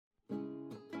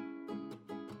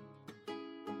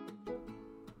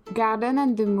Garden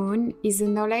and the Moon is a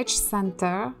knowledge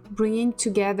center bringing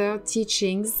together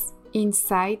teachings,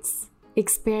 insights,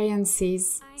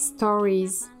 experiences,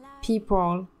 stories,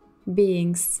 people,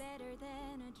 beings.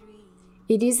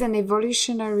 It is an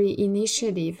evolutionary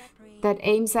initiative that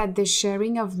aims at the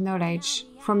sharing of knowledge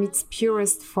from its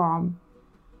purest form,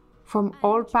 from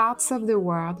all parts of the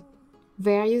world,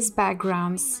 various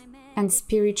backgrounds, and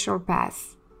spiritual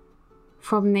paths,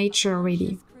 from nature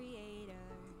really.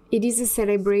 It is a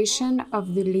celebration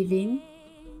of the living,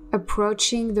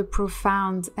 approaching the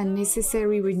profound and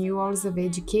necessary renewals of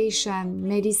education,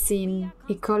 medicine,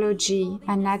 ecology,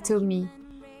 anatomy,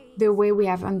 the way we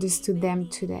have understood them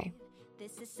today.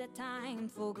 This is a time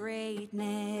for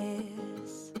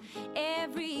greatness.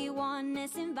 Everyone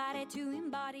is invited to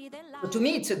embody their life. To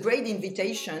me, it's a great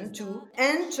invitation to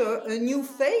enter a new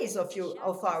phase of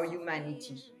our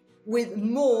humanity with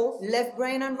more left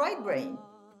brain and right brain.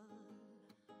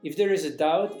 If there is a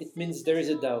doubt, it means there is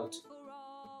a doubt.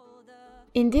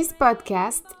 In this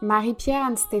podcast, Marie-Pierre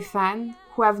and Stéphane,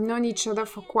 who have known each other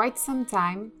for quite some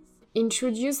time,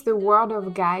 introduce the world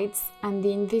of guides and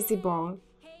the invisible,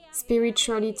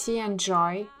 spirituality and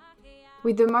joy,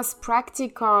 with the most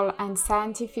practical and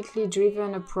scientifically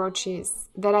driven approaches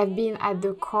that have been at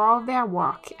the core of their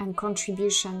work and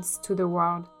contributions to the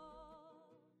world.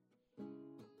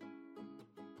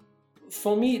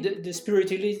 For me, the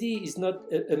spirituality is not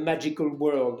a magical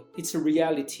world, it's a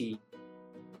reality.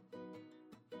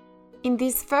 In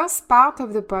this first part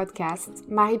of the podcast,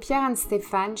 Marie-Pierre and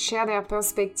Stéphane share their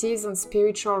perspectives on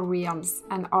spiritual realms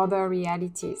and other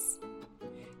realities.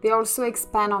 They also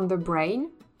expand on the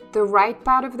brain, the right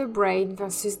part of the brain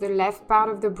versus the left part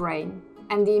of the brain,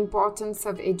 and the importance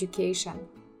of education.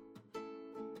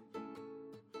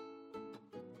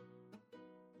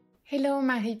 Hello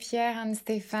Marie-Pierre and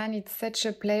Stéphane, it's such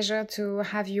a pleasure to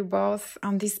have you both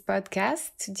on this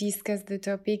podcast to discuss the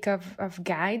topic of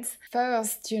guides.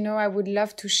 First, I would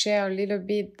love to share a little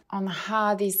bit on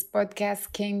how this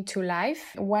podcast came to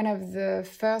life. One of the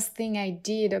first thing I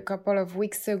did a couple of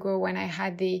weeks ago when I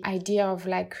had the idea of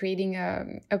creating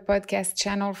a podcast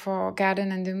channel for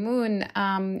Garden and the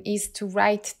Moon is to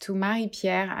write to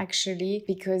Marie-Pierre actually,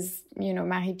 because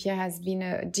Marie-Pierre has been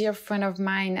a dear friend of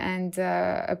mine and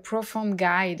a profound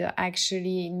guide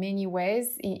actually in many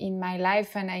ways in my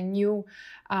life, and I knew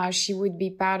she would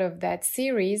be part of that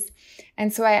series.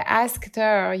 And so I asked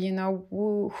her,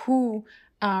 who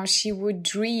she would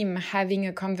dream having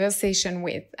a conversation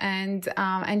with. And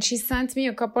she sent me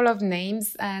a couple of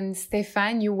names, and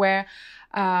Stéphane, you were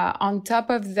on top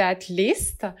of that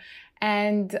list.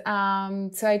 And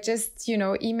so I just,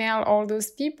 emailed all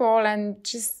those people and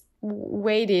just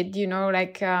waited,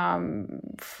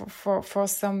 for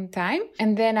some time.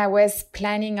 And then I was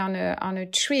planning on a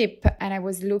trip, and I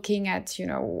was looking at,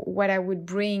 what I would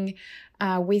bring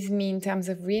with me in terms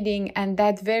of reading. And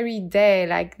that very day,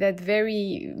 that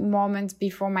very moment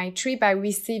before my trip, I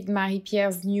received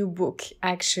Marie-Pierre's new book,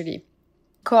 actually,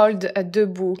 called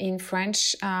Debout in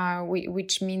French,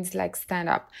 which means stand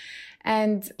up.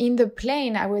 And in the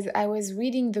plane, I was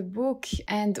reading the book,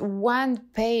 and one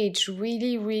page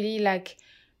really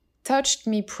touched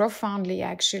me profoundly,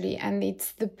 actually. And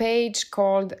it's the page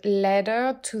called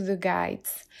Letter to the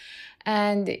Guides.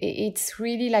 And it's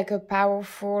really a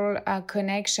powerful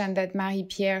connection that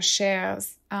Marie-Pierre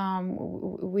shares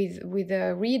with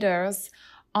the readers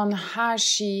on how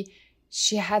she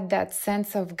had that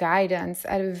sense of guidance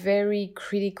at a very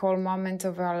critical moment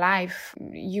of her life.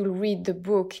 You'll read the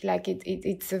book,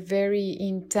 it's a very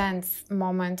intense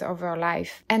moment of her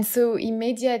life. And so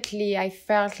immediately I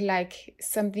felt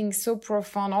something so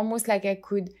profound, almost like I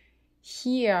could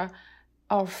hear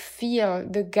or feel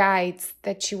the guides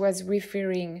that she was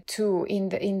referring to in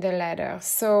the letter,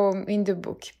 so in the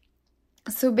book.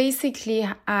 So basically,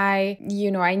 I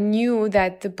knew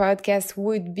that the podcast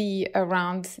would be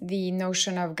around the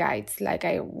notion of guides.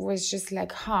 I was just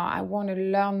I want to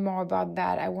learn more about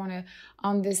that. I want to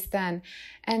understand.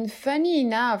 And funny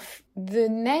enough, the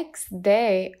next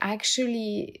day,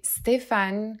 actually,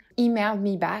 Stéphane emailed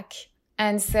me back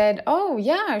and said, oh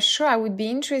yeah, sure, I would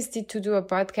be interested to do a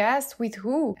podcast. With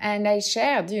who? And I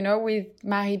shared, with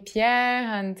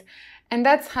Marie-Pierre, and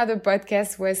that's how the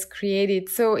podcast was created.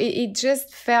 So it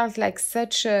just felt like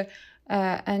such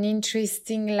an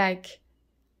interesting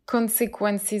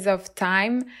consequences of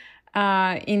time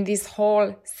in this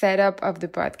whole setup of the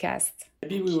podcast.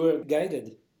 Maybe we were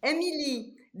guided.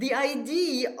 Emily, the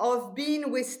idea of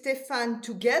being with Stéphane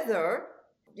together,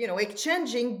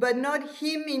 exchanging, but not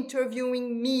him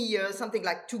interviewing me or something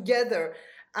together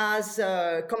as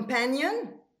a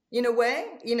companion in a way,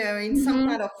 in some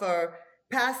kind of a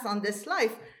path on this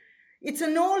life. it's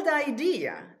an old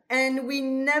idea. And we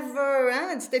never,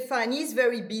 and Stéphanie's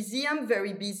very busy, I'm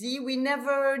very busy. We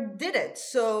never did it.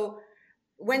 So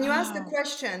when you asked the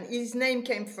question, his name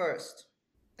came first.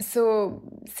 So,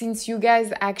 since you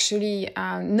guys actually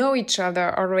know each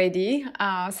other already,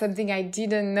 something I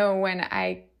didn't know when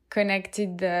I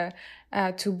connected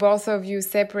to both of you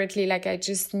separately, like I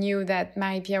just knew that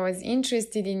Marie-Pierre was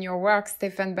interested in your work,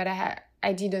 Stéphane, but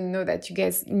I didn't know that you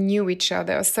guys knew each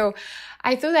other. So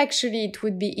I thought actually it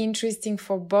would be interesting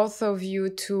for both of you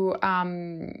to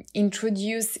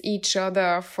introduce each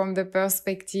other from the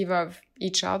perspective of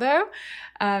each other,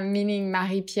 meaning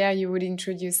Marie-Pierre, you would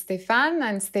introduce Stéphane,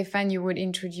 and Stéphane, you would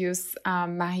introduce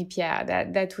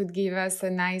Marie-Pierre. That would give us a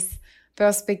nice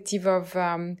perspective of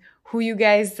who you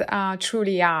guys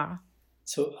truly are.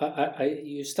 So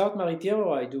you start, Marie-Pierre,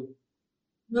 or I do?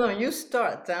 No, you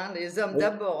start, hein? Les hommes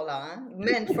d'abord, là, hein?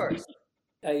 Men first.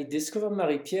 I discovered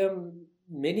Marie-Pierre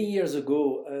many years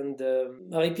ago, and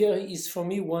Marie-Pierre is for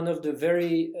me one of the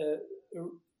very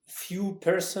few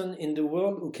person in the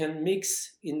world who can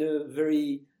mix in a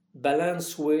very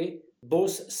balanced way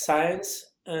both science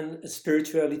and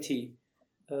spirituality.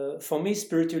 For me,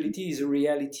 spirituality is a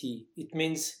reality. It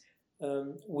means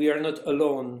we are not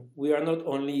alone. We are not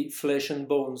only flesh and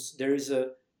bones. There is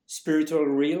a spiritual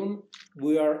realm.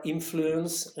 We are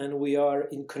influenced and we are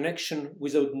in connection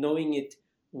without knowing it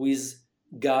with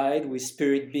guide, with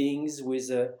spirit beings,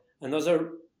 with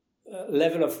another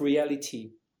level of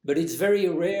reality. But it's very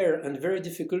rare and very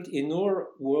difficult in our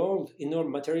world, in our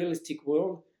materialistic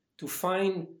world, to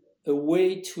find a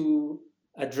way to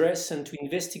address and to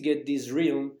investigate this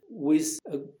realm with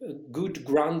a good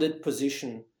grounded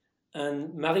position.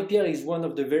 And Marie-Pierre is one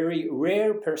of the very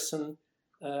rare person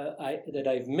that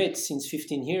I've met since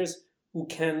 15 years who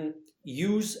can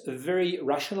use a very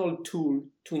rational tool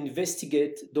to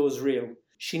investigate those realms.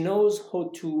 She knows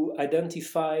how to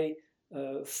identify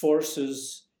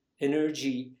forces,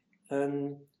 energy,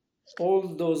 and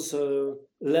all those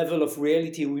level of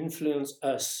reality who influence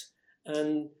us.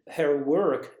 And her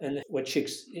work and what she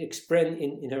explained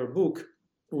in her book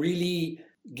really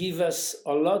give us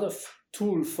a lot of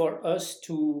tool for us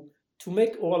to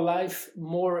make our life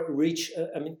more rich.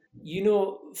 I mean, you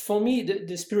know, for me,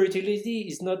 the spirituality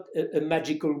is not a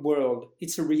magical world.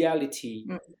 It's a reality.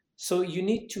 Mm. So you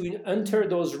need to enter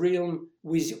those realms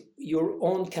with your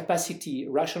own capacity,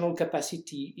 rational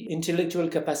capacity, intellectual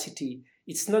capacity.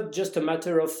 It's not just a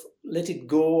matter of let it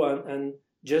go and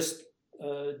just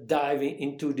dive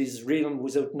into this realm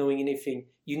without knowing anything.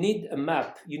 You need a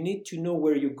map. You need to know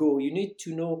where you go. You need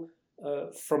to know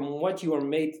from what you are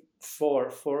made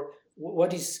for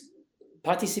what is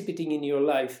participating in your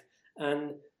life.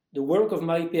 And the work of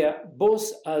Marie-Pierre, both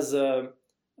as a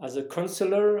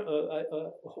counselor,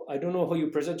 I don't know how you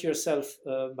present yourself,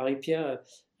 Marie-Pierre.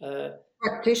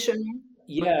 Practitioner.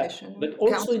 Yeah, but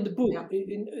also in the book, yeah.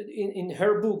 in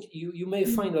her book, you may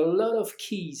find a lot of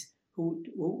keys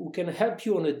who can help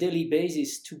you on a daily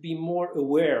basis to be more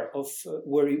aware of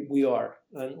where we are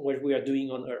and what we are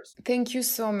doing on Earth. Thank you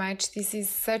so much. This is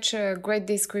such a great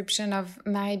description of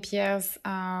Marie-Pierre's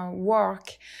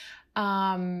work.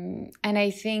 And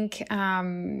I think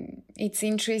it's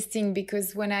interesting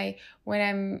because when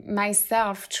I'm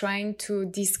myself trying to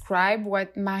describe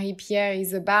what Marie-Pierre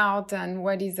is about and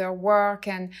what is her work,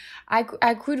 and I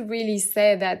could really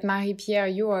say that Marie-Pierre,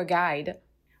 you're a guide.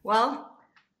 Well,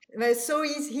 so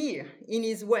he's here in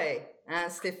his way,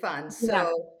 Stéphane.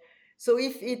 So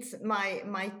if it's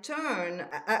my turn,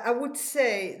 I would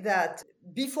say that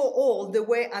before all, the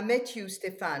way I met you,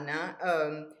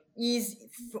 Stéphane,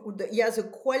 he has a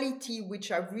quality which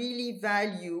I really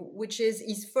value, which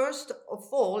is first of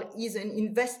all, he's an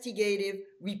investigative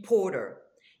reporter.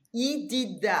 He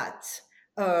did that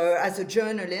as a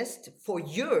journalist for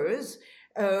years.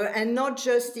 And not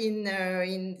just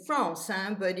in France,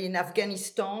 but in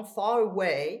Afghanistan, far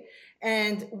away.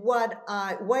 And what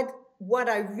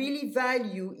I really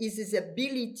value is his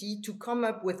ability to come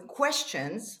up with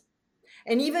questions.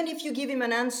 And even if you give him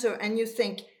an answer and you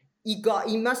think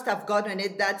he must have gotten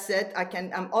it, that's it,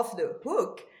 I'm off the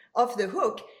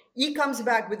hook, he comes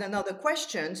back with another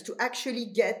questions to actually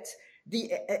get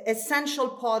the essential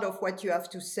part of what you have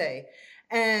to say.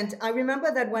 And I remember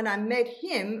that when I met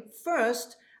him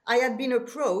first, I had been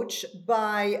approached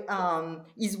by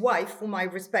his wife, whom I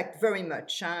respect very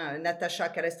much, Natasha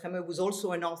Callestreme, who's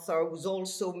also an author, who's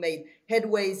also made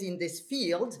headways in this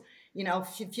field,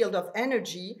 field of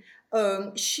energy.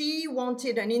 She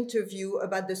wanted an interview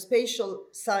about the spatial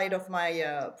side of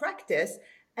my practice.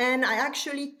 And I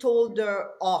actually told her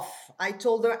off. I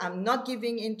told her, I'm not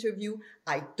giving interview.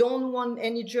 I don't want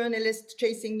any journalists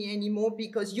chasing me anymore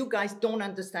because you guys don't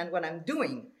understand what I'm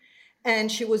doing.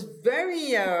 And she was very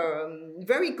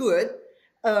good.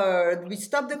 We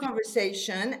stopped the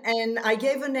conversation and I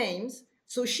gave her names.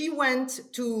 So she went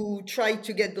to try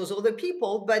to get those other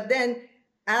people. But then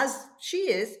as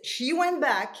she went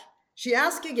back, she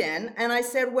asked again. And I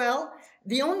said, well,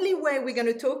 the only way we're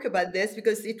going to talk about this,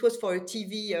 because it was for a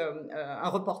TV,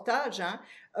 a reportage,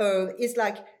 is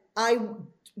like, I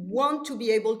want to be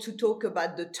able to talk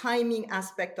about the timing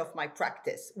aspect of my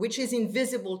practice, which is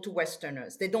invisible to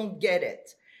Westerners. They don't get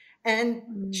it.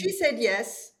 And she said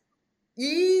yes.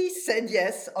 He said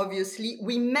yes, obviously.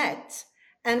 We met.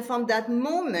 And from that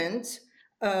moment,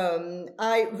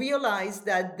 I realized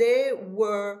that they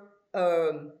were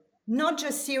not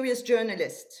just serious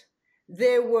journalists.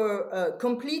 They were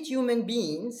complete human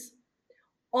beings,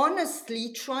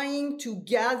 honestly trying to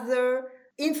gather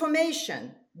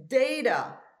information,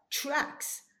 data,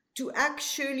 tracks, to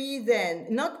actually then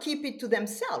not keep it to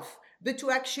themselves, but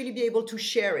to actually be able to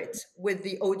share it with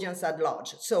the audience at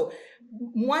large. So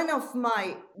one of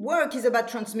my work is about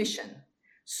transmission.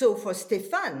 So for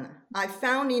Stéphane, I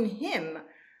found in him,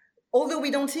 although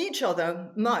we don't see each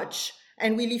other much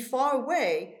and we live far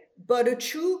away, but a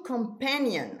true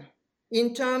companion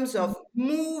in terms of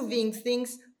moving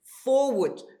things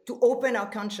forward to open our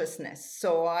consciousness.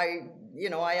 So I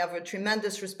have a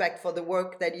tremendous respect for the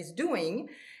work that he's doing.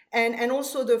 And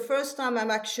also the first time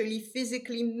I'm actually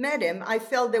physically met him, I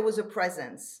felt there was a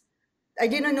presence. I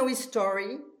didn't know his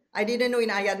story. I didn't know,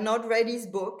 I had not read his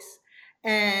books.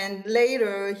 And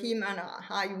later him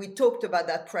and we talked about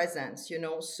that presence,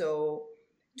 so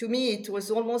to me, it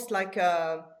was almost like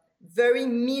a very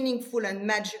meaningful and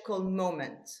magical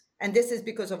moment. And this is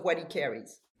because of what he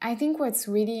carries. I think what's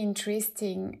really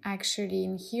interesting actually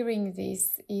in hearing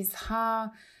this is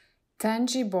how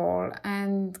tangible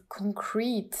and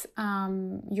concrete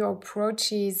your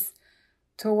approach is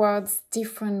towards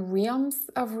different realms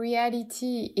of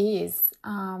reality is.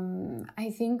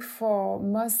 I think for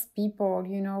most people,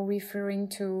 referring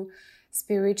to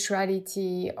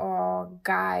spirituality or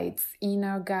guides,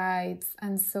 inner guides,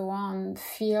 and so on,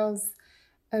 feels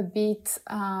a bit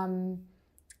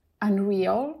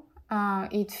unreal.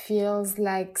 It feels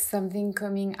like something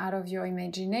coming out of your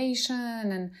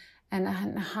imagination,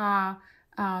 and how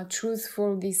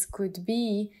truthful this could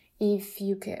be if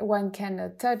one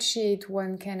cannot touch it,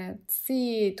 one cannot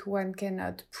see it, one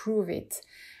cannot prove it.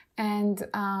 And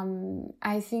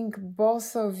I think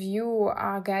both of you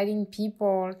are guiding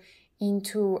people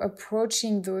into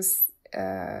approaching those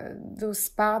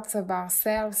parts of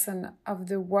ourselves and of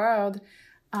the world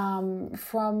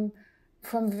from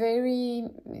very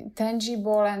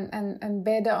tangible and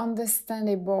better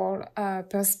understandable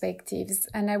perspectives.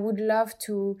 And I would love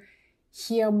to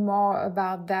hear more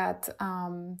about that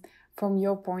from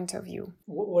your point of view.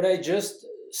 What I just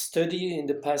studied in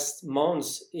the past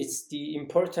months is the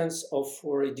importance of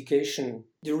our education.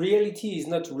 The reality is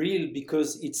not real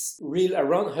because it's real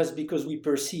around us because we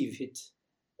perceive it.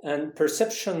 And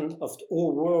perception of the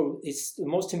whole world is the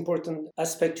most important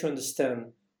aspect to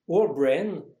understand. Our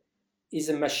brain is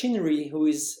a machinery who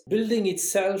is building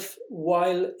itself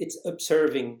while it's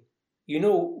observing.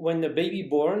 When a baby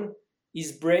born,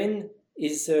 his brain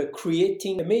is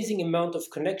creating amazing amount of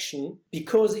connection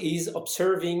because he's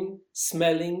observing,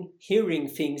 smelling, hearing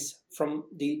things from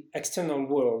the external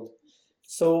world.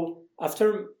 So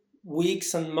after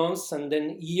weeks and months and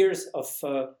then years of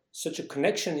such a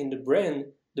connection in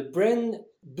the brain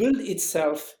builds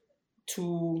itself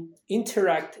to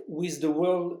interact with the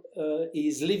world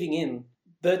is living in.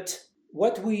 But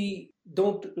what we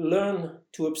don't learn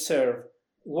to observe,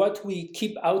 what we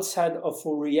keep outside of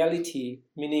our reality,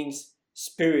 meaning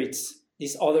spirits,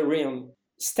 this other realm,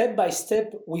 step by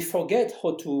step, we forget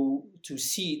how to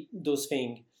see those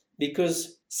things.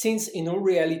 Because since in our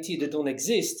reality they don't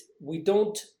exist, we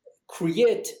don't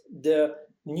create the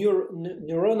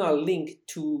neuronal link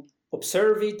to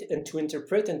observe it and to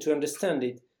interpret and to understand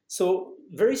it. So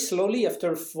very slowly,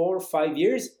 after 4 or 5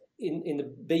 years in the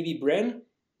baby brain,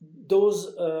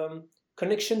 those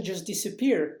connections just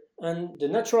disappear. And the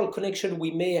natural connection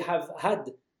we may have had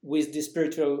with the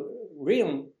spiritual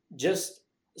realm just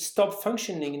stop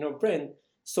functioning in our brain.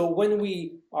 So when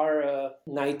we are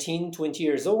 19, 20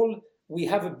 years old, we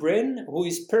have a brain who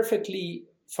is perfectly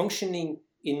functioning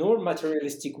in our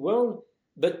materialistic world,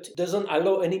 but doesn't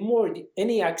allow anymore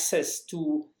any access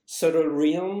to subtle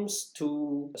realms,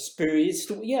 to spirits,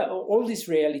 to all this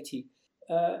reality.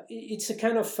 It's a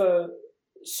kind of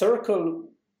circle.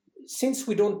 Since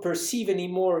we don't perceive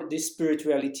anymore this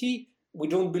spirituality, we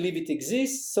don't believe it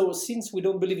exists. So since we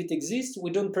don't believe it exists,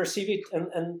 we don't perceive it,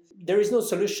 and there is no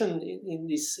solution in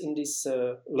this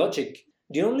logic.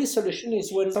 The only solution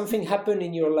is when something happened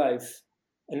in your life,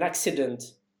 an accident,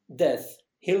 death,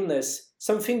 illness,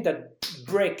 something that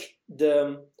break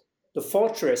the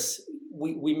fortress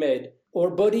we made. Our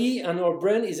body and our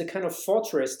brain is a kind of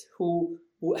fortress who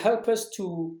help us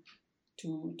to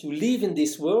live in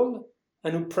this world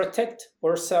and who protect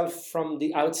ourselves from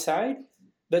the outside.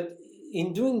 But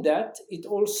in doing that, it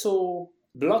also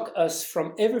block us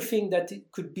from everything that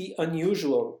it could be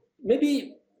unusual.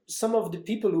 Maybe some of the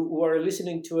people who are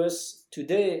listening to us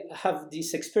today have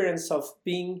this experience of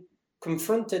being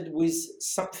confronted with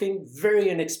something very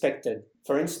unexpected.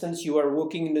 For instance, you are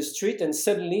walking in the street and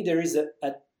suddenly there is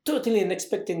a totally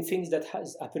unexpected thing that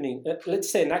has happening.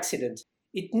 Let's say an accident.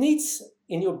 It needs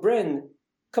in your brain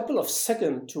a couple of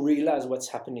seconds to realize what's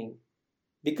happening,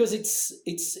 because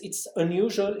it's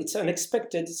unusual, it's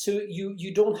unexpected. So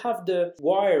you don't have the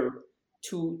wire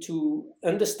to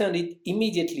understand it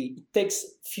immediately. It takes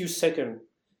a few seconds.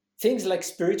 Things like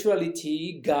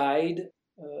spirituality, guide,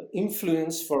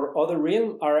 influence for other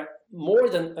realms are more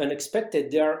than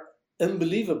unexpected. They are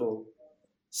unbelievable.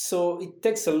 So it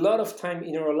takes a lot of time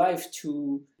in our life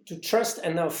to trust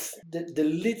enough the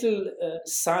little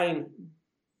sign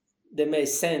they may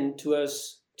send to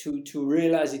us to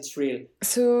realize it's real.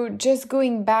 So just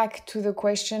going back to the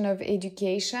question of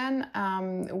education,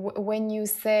 when you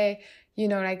say,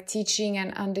 like teaching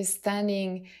and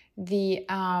understanding the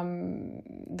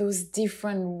those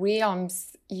different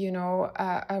realms,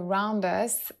 around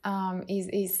us,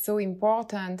 is so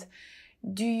important.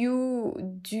 Do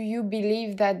you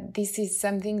believe that this is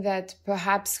something that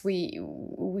perhaps we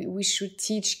should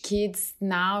teach kids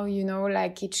now?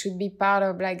 Like it should be part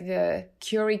of like the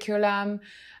curriculum,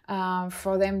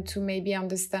 for them to maybe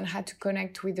understand how to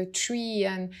connect with the tree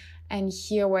and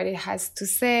hear what it has to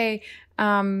say.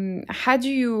 How do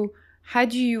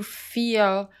you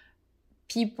feel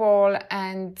people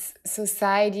and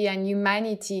society and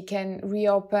humanity can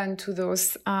reopen to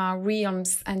those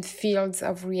realms and fields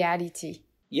of reality?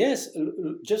 Yes,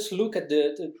 just look at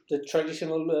the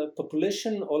traditional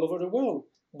population all over the world.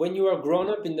 When you are grown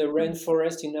up in the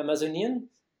rainforest in Amazonian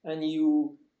and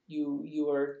you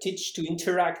are taught to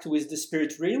interact with the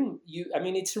spirit realm,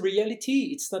 it's a reality.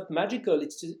 It's not magical.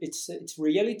 It's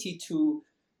reality to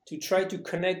try to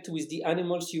connect with the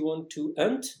animals you want to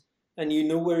hunt, and you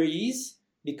know where he is,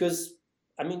 because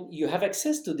you have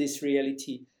access to this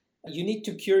reality. You need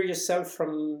to cure yourself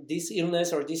from this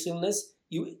illness or this illness.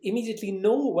 You immediately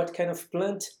know what kind of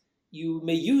plant you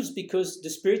may use, because the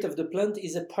spirit of the plant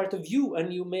is a part of you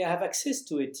and you may have access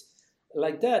to it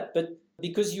like that. But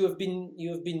because you have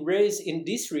been raised in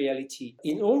this reality,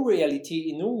 in our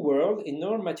reality, in our world, in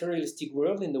our materialistic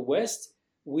world in the West,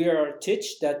 we are taught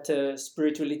that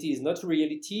spirituality is not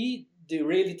reality. The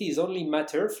reality is only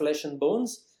matter, flesh and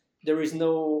bones. There is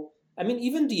no,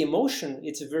 even the emotion,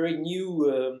 it's a very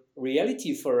new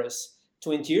reality for us.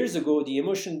 20 years ago, the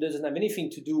emotion doesn't have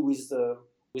anything to do with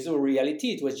our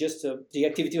reality. It was just the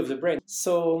activity of the brain.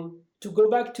 So to go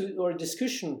back to our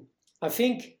discussion, I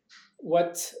think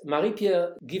what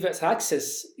Marie-Pierre gives us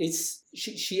access is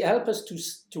she helps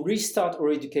us to restart our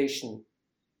education.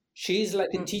 She is like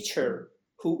a teacher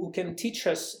who can teach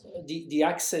us the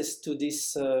access to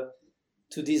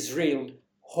this realm,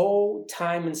 how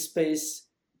time and space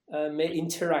may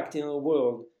interact in our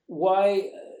world,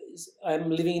 why I'm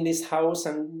living in this house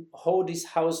and how this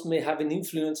house may have an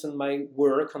influence on my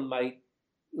work, on my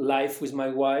life with my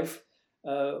wife.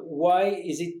 Why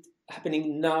is it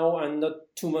happening now and not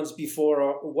 2 months before,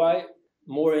 or why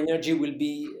more energy will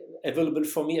be available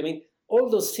for me? All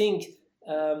those things,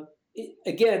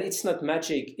 again, it's not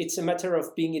magic. It's a matter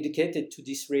of being educated to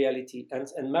this reality.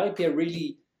 And Marie-Pierre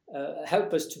really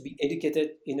help us to be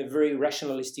educated in a very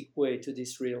rationalistic way to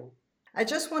this realm. I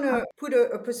just want to put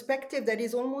a perspective that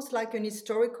is almost like an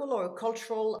historical or a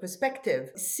cultural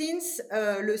perspective. Since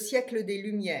le siècle des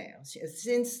Lumières,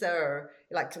 since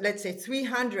let's say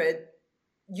 300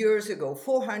 years ago,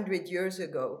 400 years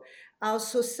ago, our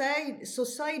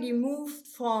society moved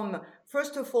from,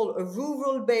 first of all, a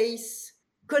rural base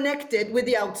connected with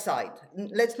the outside.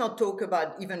 Let's not talk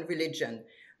about even religion.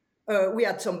 We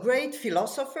had some great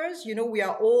philosophers. We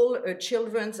are all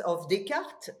children of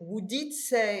Descartes, who did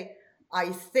say, I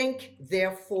think,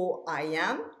 therefore I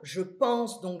am. Je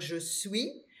pense, donc je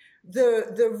suis.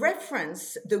 The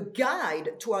reference, the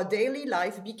guide to our daily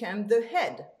life became the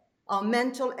head, our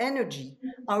mental energy,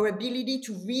 our ability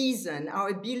to reason, our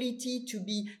ability to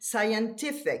be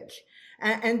scientific.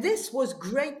 And this was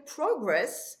great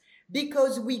progress,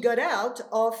 because we got out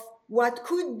of what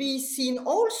could be seen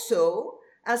also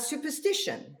as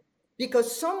superstition.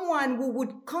 Because someone who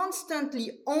would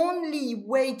constantly only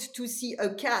wait to see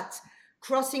a cat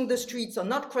crossing the streets or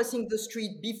not crossing the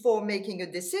street before making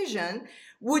a decision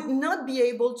would not be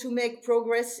able to make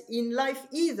progress in life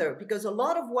either, because a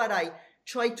lot of what I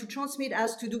try to transmit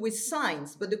has to do with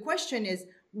signs. But the question is,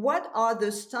 what are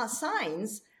the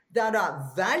signs that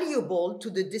are valuable to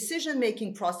the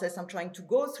decision-making process I'm trying to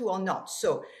go through or not?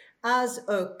 So as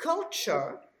a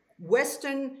culture,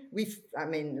 Western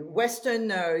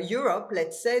Europe,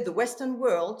 let's say, the Western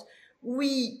world,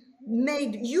 we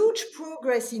made huge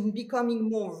progress in becoming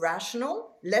more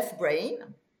rational, left brain,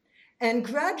 and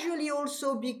gradually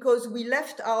also because we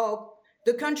left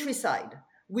the countryside,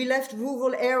 we left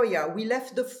rural area, we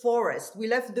left the forest, we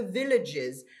left the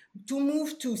villages to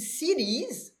move to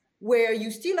cities where you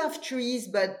still have trees,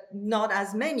 but not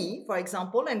as many, for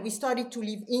example, and we started to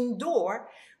live indoor.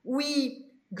 We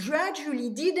gradually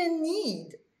didn't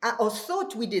need, or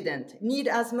thought we didn't need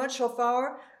as much of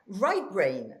our right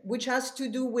brain, which has to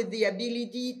do with the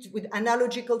ability with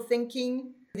analogical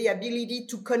thinking, the ability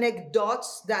to connect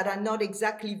dots that are not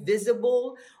exactly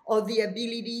visible, or the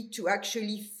ability to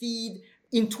actually feed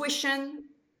intuition.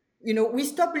 You know, we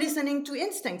stopped listening to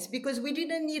instincts because we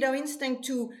didn't need our instinct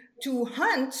to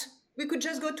hunt. We could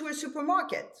just go to a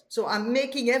supermarket. So I'm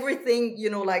making everything,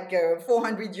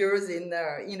 400 years in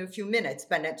a few minutes.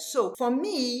 So for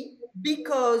me,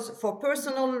 because for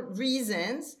personal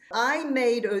reasons, I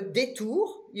made a detour,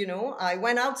 I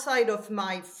went outside of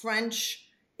my French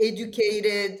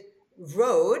educated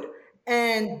road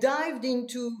and dived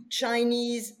into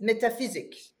Chinese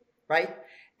metaphysics, right?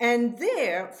 And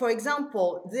there, for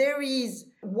example, there is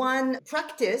one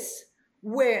practice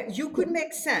where you could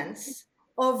make sense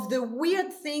of the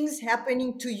weird things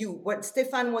happening to you. What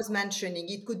Stefan was mentioning,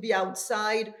 it could be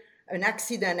outside an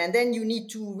accident, and then you need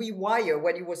to rewire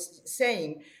what he was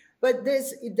saying. But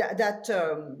there's that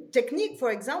technique,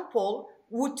 for example,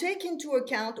 would take into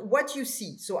account what you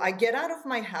see. So I get out of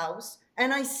my house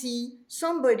and I see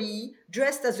somebody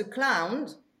dressed as a clown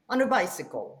on a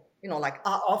bicycle, like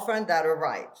often that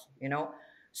arrives,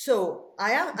 So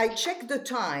I check the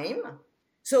time.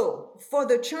 So for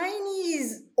the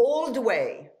Chinese old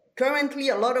way, currently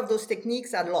a lot of those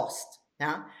techniques are lost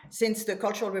since the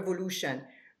Cultural Revolution.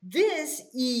 This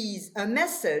is a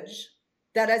message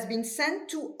that has been sent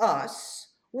to us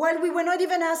while we were not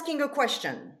even asking a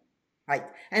question, right?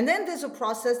 And then there's a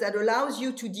process that allows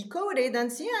you to decode it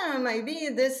and see, maybe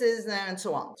this is, and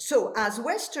so on. So as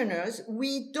Westerners,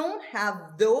 we don't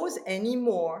have those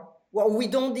anymore. Well, we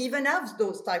don't even have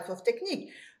those types of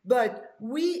technique. But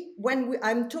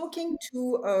I'm talking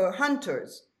to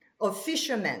hunters or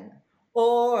fishermen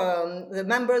or the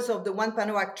members of the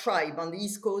Wampanoag tribe on the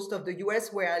east coast of the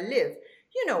US where I live,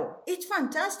 it's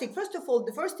fantastic. First of all,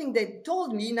 the first thing they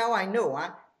told me, now I know,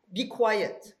 be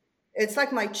quiet. It's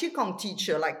like my Qigong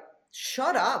teacher, like,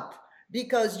 shut up,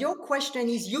 because your question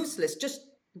is useless. Just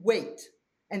wait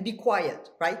and be quiet,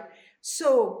 right?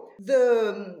 So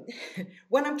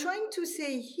what I'm trying to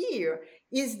say here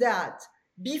is that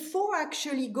before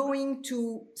actually going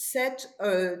to set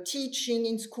a teaching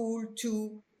in school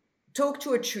to talk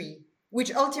to a tree,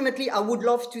 which ultimately I would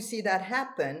love to see that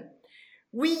happen,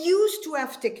 we used to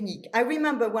have technique. I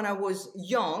remember when I was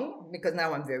young, because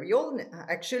now I'm very old,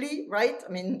 actually, right?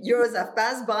 I mean, years have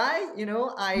passed by,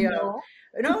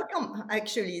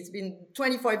 actually, it's been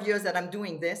 25 years that I'm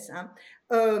doing this.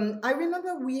 I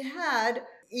remember we had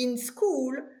in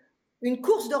school une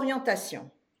course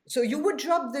d'orientation. So you would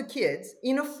drop the kids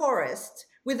in a forest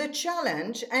with a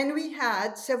challenge, and we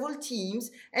had several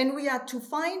teams, and we had to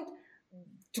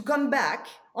come back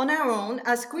on our own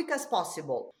as quick as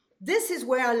possible. This is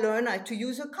where I learned how to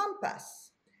use a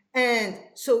compass. And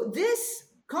so this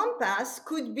compass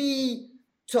could be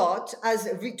taught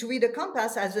to read a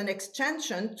compass as an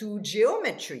extension to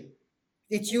geometry.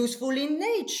 It's useful in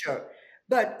nature.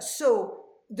 But so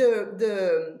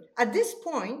at this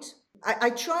point,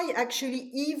 I try actually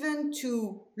even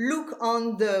to look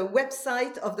on the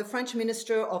website of the French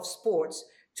Minister of Sports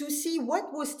to see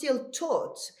what was still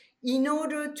taught in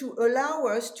order to allow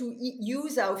us to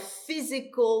use our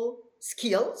physical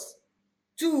skills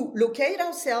to locate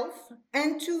ourselves,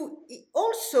 and to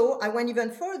also, I went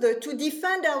even further, to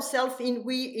defend ourselves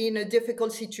in a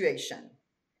difficult situation,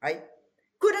 right?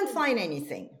 Couldn't find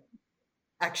anything,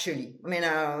 actually. I mean,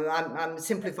 I'm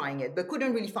simplifying it, but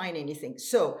couldn't really find anything.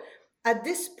 So at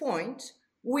this point,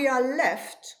 we are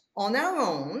left on our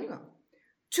own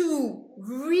to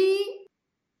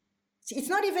it's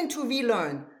not even to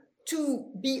relearn,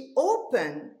 to be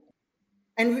open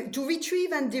and to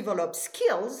retrieve and develop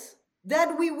skills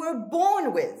that we were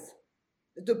born with.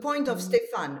 the point of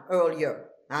Stefan earlier.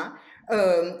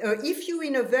 If you're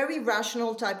in a very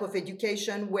rational type of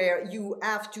education where you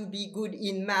have to be good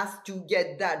in math to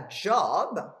get that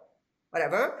job,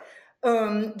 whatever,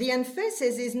 the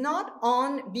emphasis is not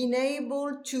on being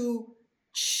able to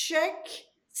check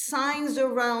signs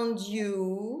around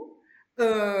you.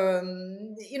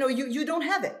 You don't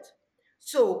have it.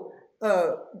 So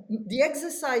the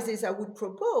exercises I would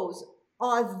propose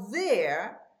are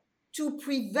there to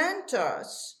prevent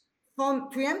us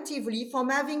preemptively from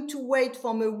having to wait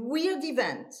from a weird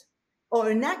event or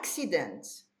an accident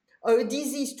or a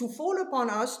disease to fall upon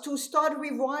us to start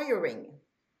rewiring.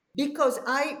 Because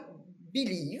I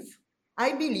believe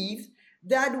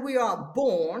that we are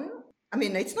born,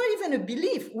 it's not even a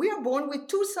belief, we are born with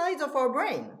two sides of our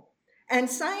brain. And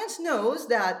science knows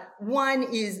that one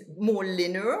is more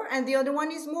linear and the other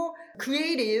one is more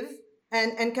creative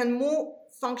and can more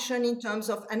function in terms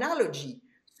of analogy.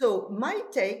 So my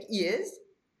take is,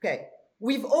 okay,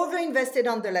 we've overinvested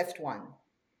on the left one.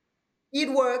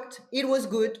 It worked, it was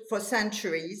good for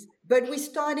centuries, but we're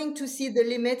starting to see the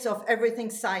limits of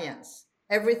everything science,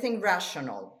 everything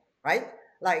rational, right?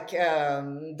 Like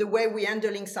the way we're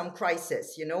handling some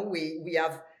crisis, we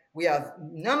have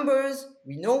numbers,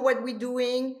 we know what we're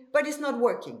doing, but it's not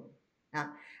working.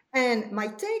 And my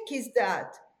take is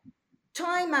that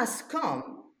time has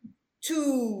come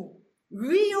to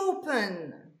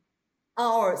reopen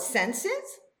our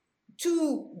senses,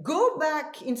 to go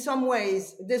back in some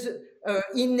ways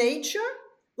in nature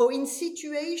or in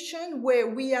situation where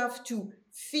we have to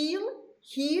feel,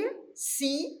 hear,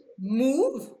 see,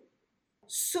 move,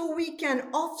 so we can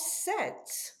offset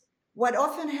what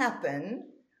often happens,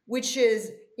 which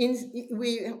is,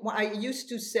 I used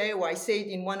to say, or I say it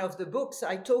in one of the books,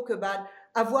 I talk about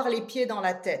avoir les pieds dans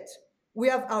la tête. We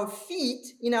have our feet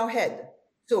in our head.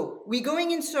 So we're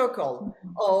going in circle.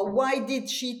 Or why did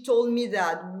she told me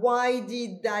that? Why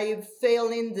did I fail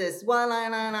in this?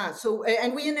 So,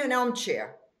 and we're in an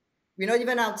armchair. We're not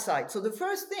even outside. So the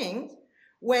first thing,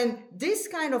 when this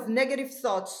kind of negative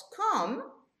thoughts come,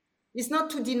 is not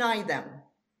to deny them,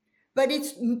 but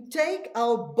it's take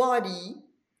our body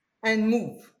and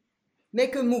move,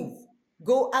 make a move,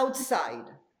 go outside,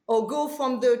 or go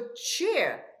from the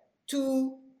chair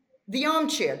to the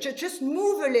armchair. Just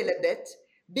move a little bit,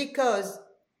 because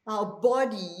our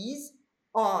bodies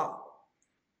are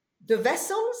the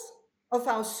vessels of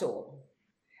our soul,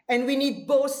 and we need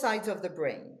both sides of the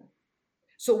brain.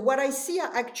 So what I see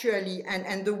actually,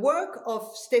 and the work of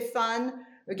Stefan,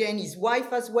 again, his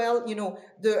wife as well,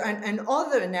 and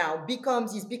other now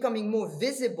is becoming more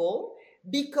visible,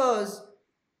 because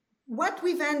what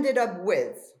we've ended up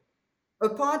with,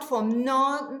 apart from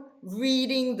not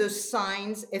reading the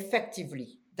signs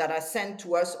effectively that are sent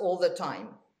to us all the time,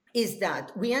 is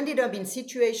that we ended up in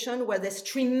situations where there's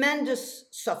tremendous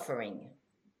suffering.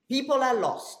 People are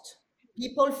lost.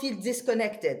 People feel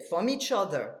disconnected from each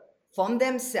other, from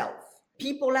themselves.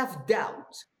 People have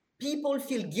doubt. People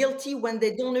feel guilty when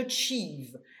they don't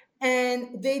achieve,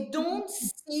 and they don't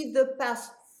see the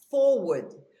path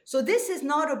forward. So this is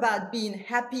not about being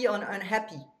happy or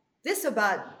unhappy. This is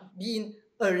about being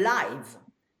alive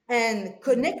and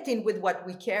connecting with what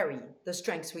we carry, the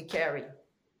strengths we carry.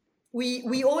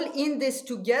 We all in this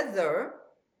together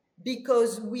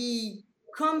because we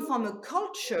come from a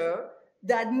culture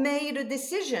that made a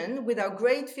decision with our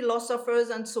great philosophers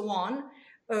and so on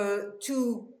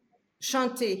to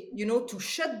chanter, to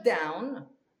shut down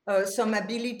some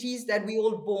abilities that we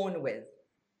all born with.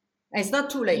 And it's not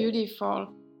too late.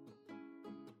 Beautiful.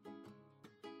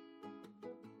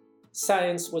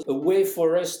 Science was a way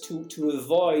for us to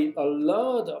avoid a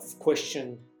lot of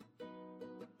questions.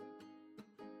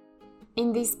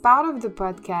 In this part of the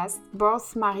podcast,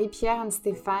 both Marie-Pierre and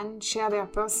Stéphane share their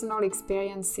personal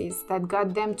experiences that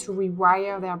got them to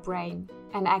rewire their brain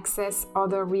and access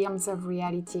other realms of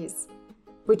realities,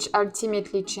 which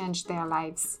ultimately changed their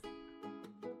lives.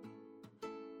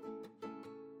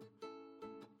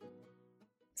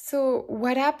 So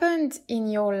what happened in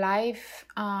your life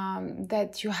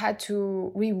that you had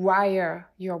to rewire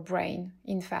your brain,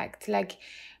 in fact? Like,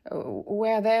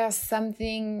 were there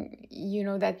something,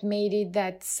 that made it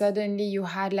that suddenly you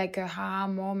had like a aha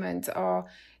moment or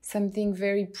something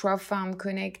very profound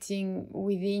connecting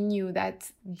within you that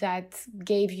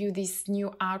gave you this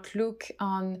new outlook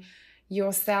on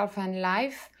yourself and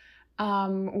life?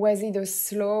 Was it a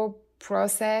slow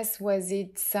process? Was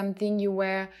it something you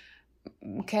were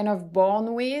kind of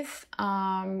born with?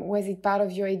 Was it part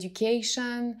of your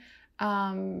education?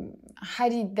 How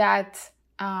did that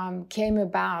came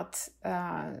about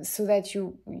so that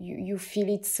you feel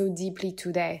it so deeply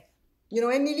today? You know,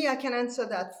 Emily, I can answer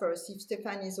that first if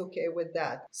Stéphane is okay with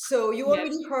that. So you Yes.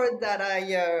 already heard that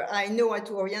I know how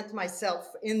to orient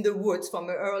myself in the woods from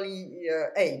an early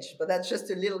age, but that's just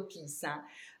a little piece. Huh?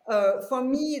 For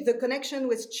me, the connection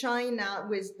with China,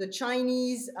 with the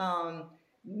Chinese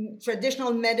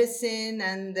traditional medicine,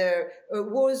 and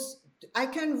I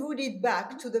can root it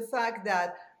back to the fact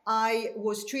that I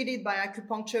was treated by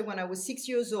acupuncture when I was 6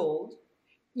 years old,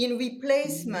 in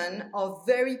replacement of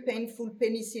very painful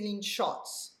penicillin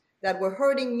shots that were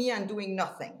hurting me and doing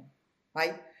nothing,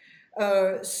 right?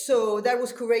 So that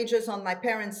was courageous on my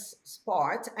parents'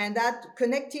 part, and that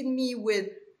connected me with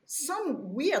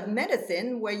some weird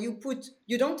medicine where you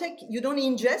don't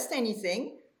ingest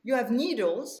anything, you have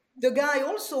needles. The guy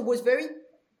also was very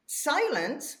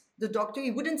silent, the doctor,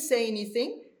 he wouldn't say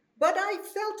anything, but I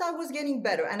felt I was getting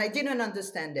better and I didn't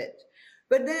understand it.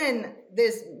 But then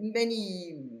there's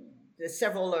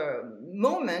several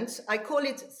moments, I call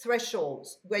it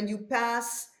thresholds, when you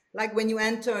pass, like when you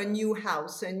enter a new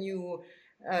house,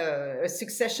 a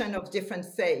succession of different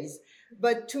phases.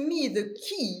 But to me, the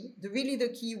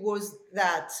key was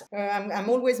that I'm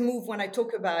always moved when I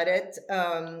talk about it.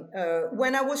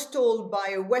 When I was told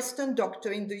by a Western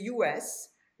doctor in the US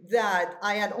that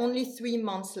I had only 3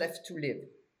 months left to live.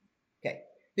 Okay.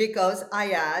 Because I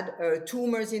had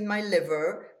tumors in my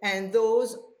liver, and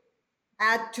those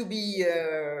had to be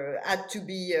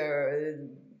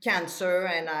cancer.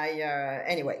 And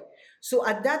anyway. So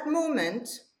at that moment,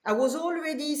 I was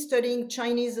already studying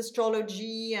Chinese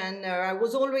astrology, and I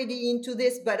was already into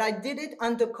this, but I did it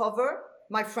undercover.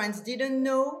 My friends didn't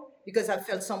know because I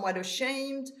felt somewhat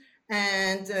ashamed.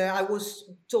 And I was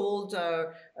told,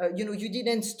 you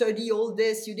didn't study all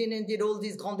this, you didn't did all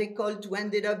this grande école to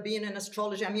ended up being an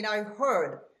astrologer. I mean, I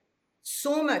heard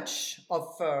so much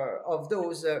of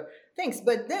those things.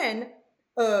 But then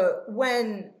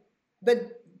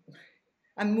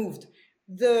I'm moved.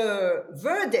 The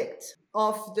verdict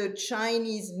of the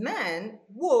Chinese man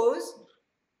was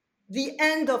the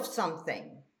end of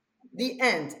something. The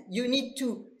end. You need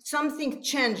to, something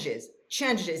changes.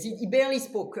 He barely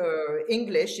spoke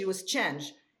English. It was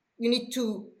change. You need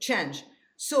to change.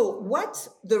 So what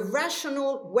the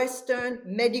rational Western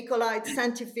medicalized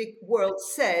scientific world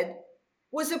said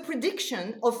was a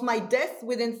prediction of my death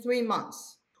within 3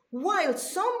 months, while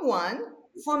someone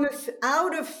from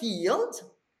outer field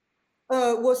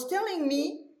was telling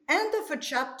me, end of a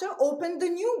chapter, open the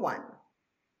new one.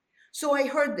 So I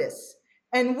heard this.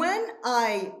 And when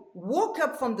I woke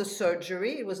up from the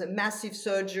surgery, it was a massive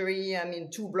surgery,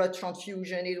 2 blood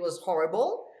transfusion, it was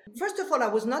horrible. First of all, I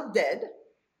was not dead.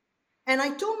 And I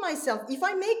told myself, if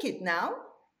I make it now,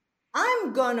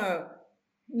 I'm gonna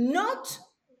not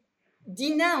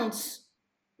denounce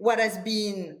what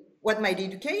my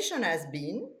education has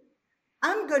been.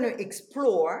 I'm gonna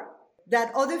explore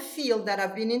that other field that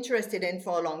I've been interested in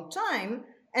for a long time.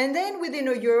 And then within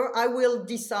a year, I will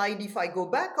decide if I go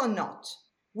back or not.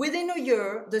 Within a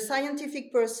year, the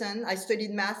scientific person, I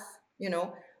studied math,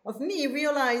 of me,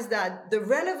 realized that the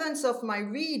relevance of my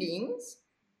readings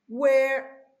were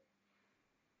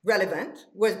relevant,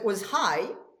 was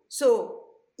high. So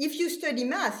if you study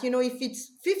math, if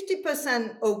it's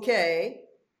 50% okay,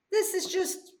 this is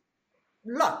just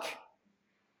luck.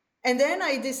 And then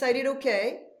I decided,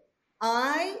 okay,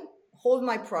 I hold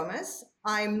my promise.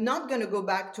 I'm not going to go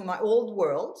back to my old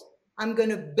world. I'm going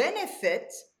to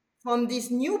benefit from this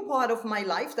new part of my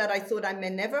life that I thought I may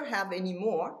never have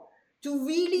anymore, to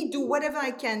really do whatever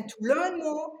I can to learn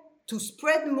more, to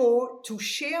spread more, to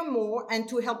share more, and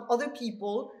to help other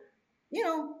people,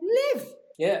 live.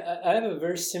 Yeah, I have a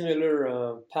very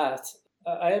similar path.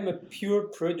 I am a pure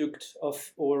product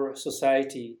of our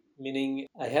society, meaning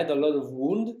I had a lot of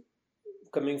wound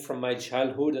coming from my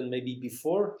childhood and maybe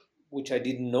before, which I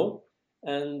didn't know.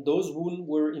 And those wounds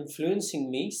were influencing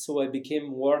me. So I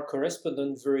became war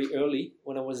correspondent very early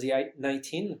when I was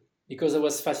 19, because I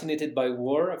was fascinated by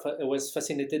war. I was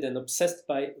fascinated and obsessed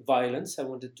by violence. I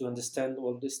wanted to understand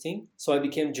all this thing. So I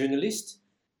became journalist.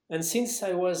 And since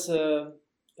I was a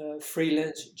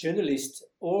freelance journalist,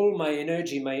 all my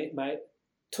energy, my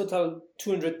total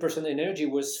 200% energy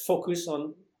was focused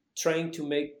on trying to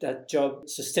make that job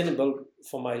sustainable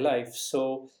for my life.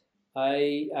 So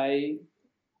I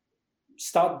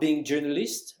start being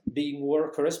journalist, being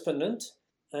war correspondent,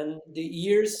 and the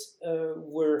years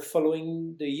were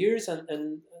following the years,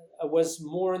 and I was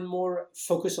more and more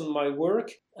focused on my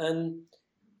work. And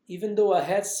even though I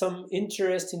had some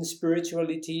interest in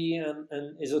spirituality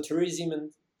and esotericism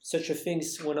and such a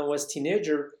things when I was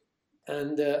teenager,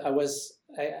 and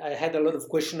I had a lot of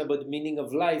questions about the meaning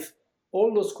of life,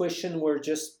 all those questions were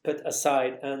just put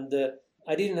aside, and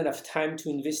I didn't have time to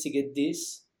investigate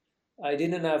this. I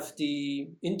didn't have the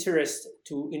interest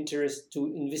to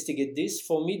investigate this.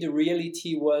 For me, the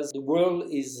reality was the world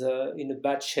is in a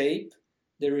bad shape.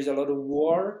 There is a lot of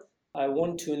war. I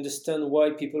want to understand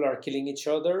why people are killing each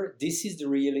other. This is the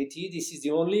reality. This is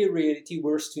the only reality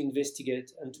worth to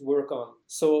investigate and to work on.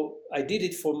 So I did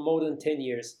it for more than 10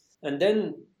 years. And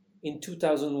then in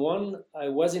 2001, I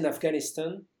was in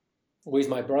Afghanistan with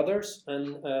my brothers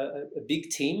and a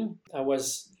big team.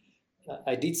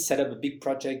 I did set up a big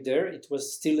project there. It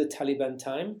was still the Taliban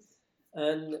time.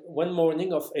 And one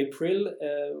morning of April,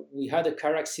 we had a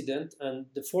car accident and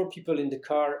the 4 people in the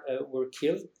car were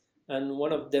killed. And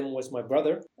one of them was my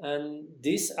brother. And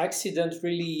this accident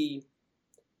really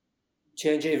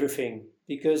changed everything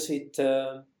because it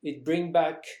bring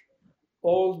back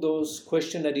all those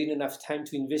questions I didn't have time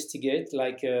to investigate,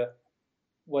 like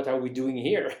what are we doing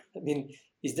here? I mean,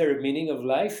 is there a meaning of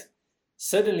life?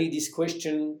 Suddenly this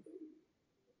question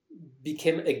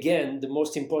became again the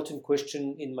most important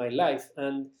question in my life.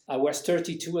 And I was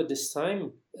 32 at this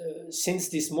time. Since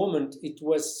this moment, it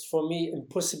was for me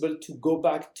impossible to go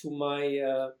back to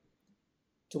my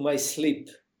sleep,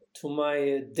 to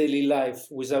my daily life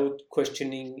without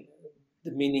questioning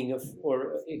the meaning of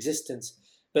our existence.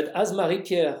 But as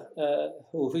Marie-Pierre,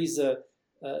 who has a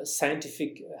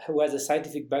scientific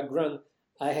background,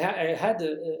 I had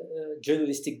a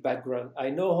journalistic background. I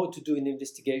know how to do an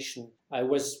investigation. I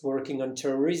was working on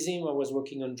terrorism. I was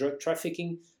working on drug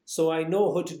trafficking. So I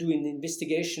know how to do an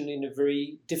investigation in a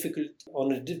very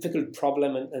difficult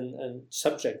problem and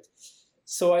subject.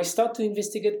 So I start to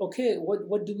investigate, okay,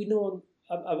 what do we know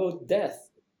about death?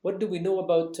 What do we know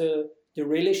about the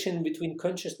relation between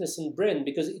consciousness and brain?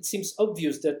 Because it seems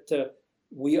obvious that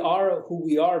we are who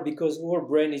we are because our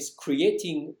brain is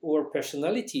creating our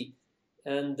personality.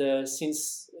 And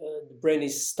since the brain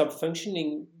is stopped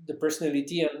functioning, the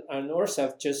personality and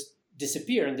ourselves just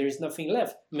disappear and there is nothing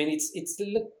left. I mean,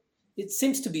 it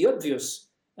seems to be obvious.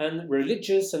 And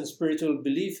religious and spiritual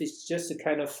belief is just a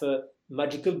kind of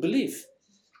magical belief.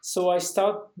 So I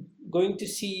start going to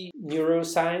see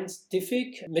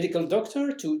neuroscientific medical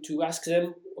doctor to ask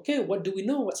them, okay, what do we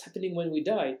know? What's happening when we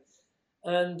die?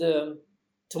 And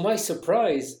to my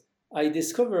surprise, I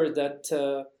discovered that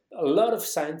a lot of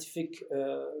scientific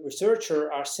researchers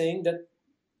are saying that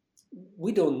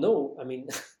we don't know. I mean,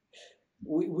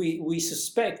 we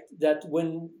suspect that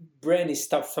when brain is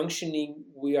stopped functioning,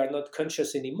 we are not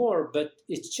conscious anymore, but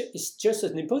it's just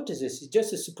an hypothesis, it's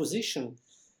just a supposition.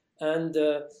 And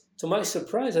to my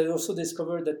surprise, I also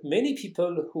discovered that many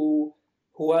people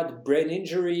who had brain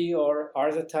injury or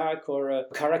heart attack or a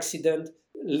car accident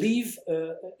live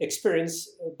experience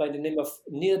by the name of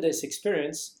near-death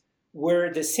experience,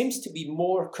 where there seems to be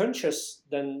more conscious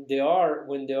than they are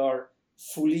when they are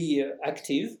fully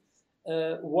active,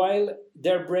 while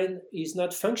their brain is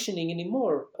not functioning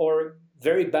anymore or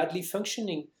very badly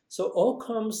functioning. So how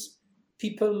comes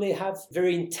people may have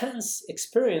very intense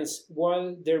experience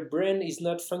while their brain is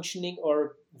not functioning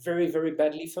or very, very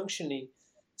badly functioning?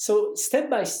 So step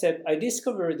by step, I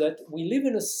discovered that we live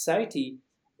in a society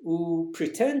who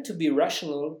pretend to be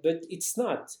rational, but it's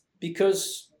not,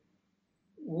 because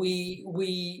we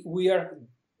are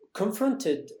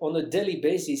confronted on a daily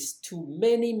basis to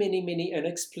many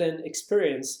unexplained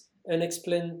experience,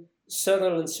 unexplained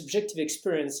subtle and subjective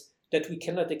experience that we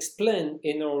cannot explain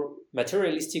in our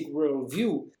materialistic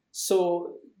worldview.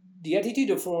 So the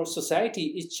attitude of our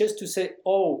society is just to say,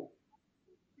 oh,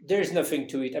 there's nothing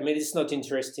to it. I mean, it's not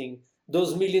interesting.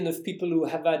 Those millions of people who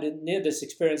have had a near-death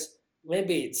experience,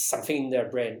 maybe it's something in their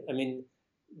brain. I mean,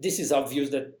 this is obvious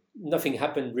that nothing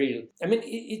happened real. I mean,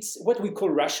 it's what we call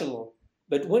rational.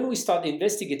 But when we start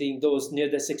investigating those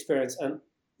near-death experience and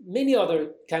many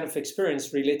other kind of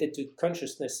experience related to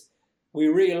consciousness, we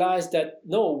realize that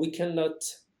no, we cannot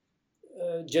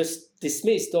just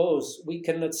dismiss those. We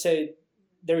cannot say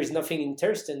there is nothing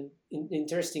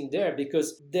interesting there,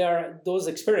 because there are those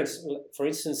experiences, for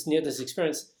instance, near-death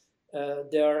experience,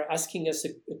 they are asking us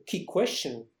a key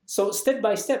question. So step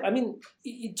by step, I mean,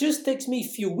 it just takes me a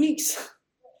few weeks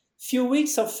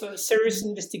of serious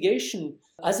investigation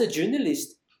as a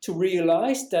journalist to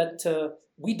realize that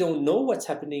we don't know what's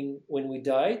happening when we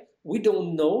die. We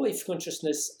don't know if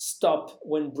consciousness stops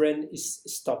when brain is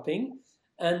stopping.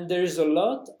 And there's a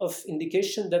lot of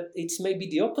indication that it's maybe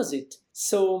the opposite.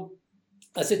 So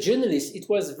as a journalist, it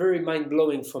was very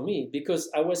mind-blowing for me, because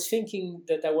I was thinking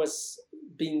that I was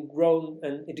being grown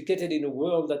and educated in a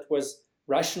world that was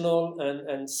rational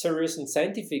and serious and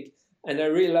scientific. And I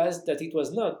realized that it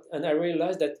was not. And I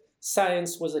realized that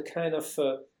science was a kind of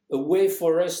a way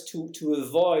for us to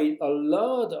avoid a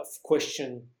lot of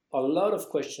question.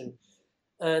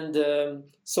 And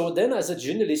so then as a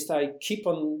journalist, I keep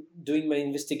on doing my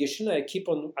investigation. I keep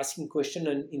on asking questions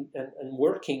and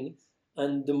working.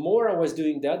 And the more I was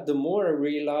doing that, the more I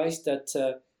realized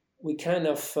that we kind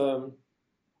of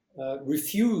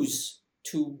refuse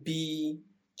to be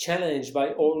challenged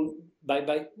by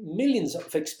millions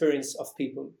of experience of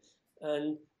people.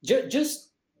 And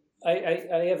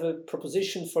I have a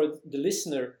proposition for the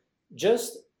listener.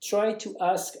 Just try to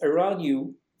ask around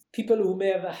you people who may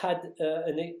have had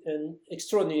an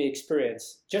extraordinary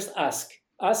experience. Just ask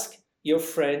your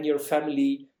friend, your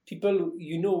family, people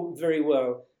you know very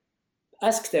well.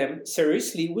 Ask them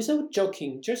seriously, without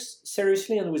joking, just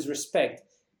seriously and with respect.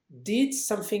 Did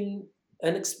something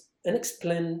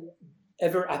unexplained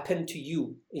ever happen to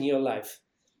you in your life?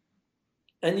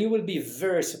 And you will be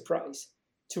very surprised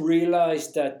to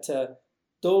realize that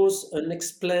those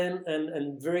unexplained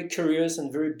and very curious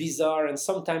and very bizarre and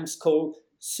sometimes called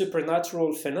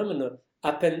supernatural phenomena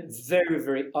happen very,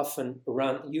 very often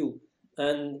around you.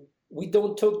 And we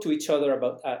don't talk to each other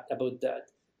about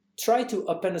that. Try to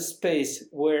open a space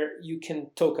where you can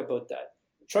talk about that.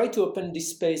 Try to open this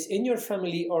space in your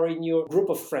family or in your group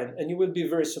of friends, and you will be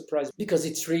very surprised because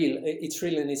it's real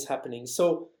and it's happening.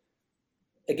 So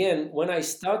again, when I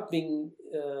start being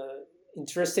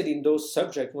interested in those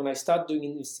subjects, when I start doing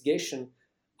investigation,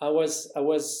 I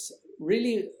was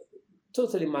really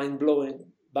totally mind-blowing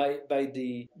by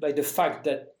the fact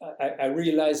that I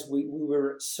realized we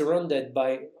were surrounded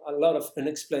by a lot of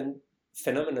unexplained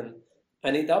phenomenon.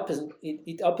 And it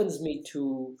opens me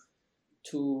to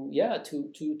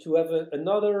have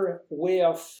another way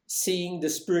of seeing the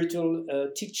spiritual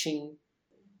teaching.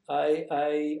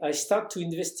 I start to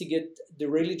investigate the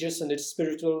religious and the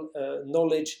spiritual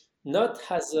knowledge not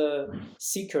as a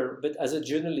seeker but as a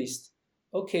journalist.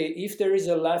 Okay, if there is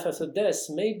a life after death,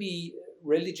 maybe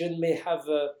religion may have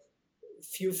a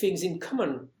few things in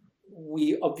common.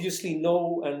 We obviously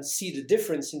know and see the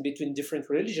difference in between different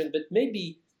religions, but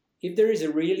maybe if there is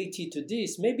a reality to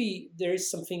this, maybe there is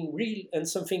something real and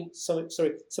something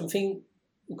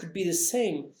could be the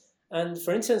same. And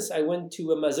for instance, I went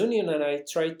to Amazonian and I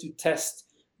tried to test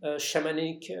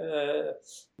shamanic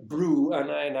brew,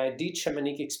 and I did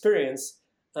shamanic experience.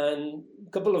 And a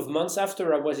couple of months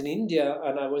after, I was in India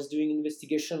and I was doing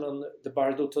investigation on the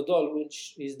Bardo Todol,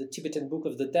 which is the Tibetan Book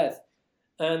of the Dead.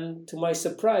 And to my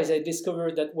surprise, I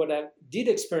discovered that what I did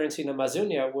experience in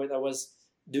Amazonia when I was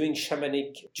doing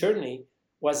shamanic journey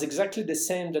was exactly the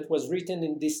same that was written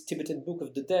in this Tibetan Book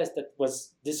of the Dead that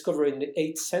was discovered in the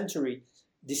 8th century,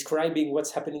 describing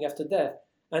what's happening after death.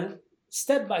 And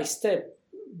step by step,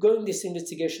 going this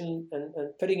investigation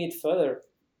and putting it further,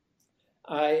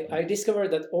 I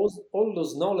discovered that all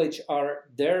those knowledge are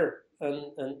there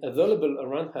and available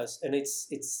around us. And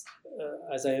it's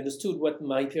as I understood, what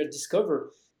Marie-Pierre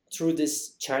discovered through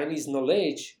this Chinese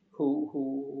knowledge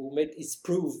who made its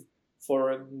proof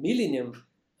for a millennium.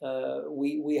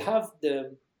 We have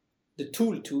the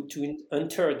tool to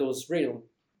enter those realms.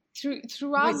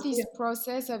 Throughout this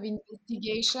process of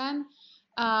investigation,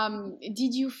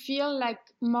 did you feel like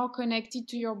more connected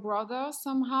to your brother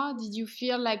somehow? Did you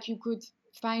feel like you could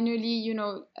finally,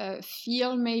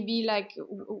 feel maybe like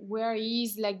where he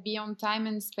is, like beyond time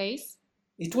and space?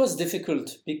 It was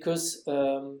difficult because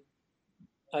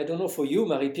I don't know for you,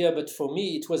 Marie-Pierre, but for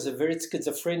me, it was a very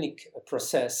schizophrenic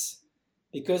process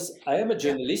because I am a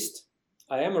journalist.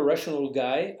 I am a rational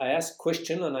guy. I ask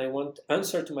question and I want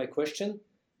answer to my question.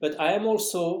 But I am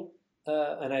also,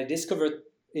 and I discovered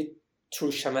it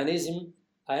through shamanism,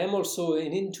 I am also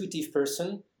an intuitive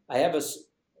person. I have a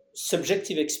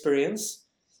subjective experience.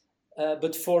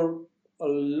 But for a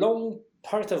long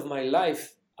part of my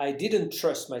life, I didn't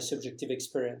trust my subjective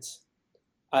experience.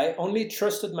 I only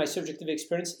trusted my subjective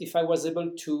experience if I was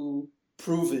able to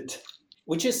prove it,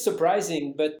 which is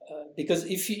surprising. But because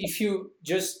if you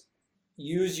just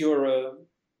use your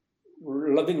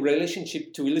loving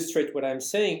relationship to illustrate what I'm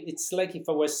saying, it's like if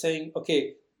I was saying,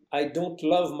 okay, I don't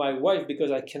love my wife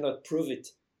because I cannot prove it.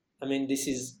 I mean, this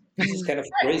is kind of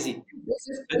crazy.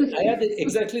 But I had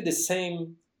exactly the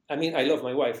same. I mean, I love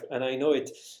my wife and I know it,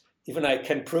 even I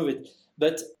can prove it.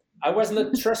 But I was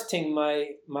not trusting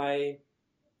my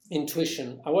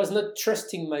intuition. I was not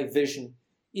trusting my vision.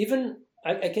 Even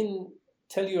I can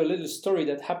tell you a little story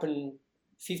that happened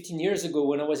 15 years ago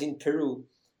when I was in Peru.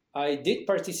 I did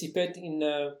participate in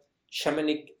a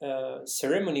shamanic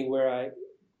ceremony where I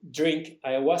drink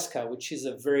ayahuasca, which is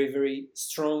a very, very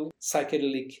strong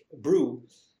psychedelic brew.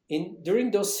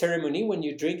 During those ceremony, when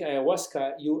you drink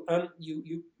ayahuasca,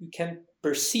 you can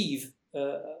perceive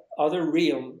other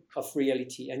realm of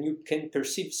reality, and you can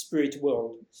perceive spirit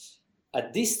world.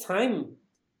 At this time,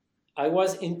 I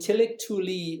was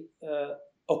intellectually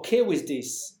okay with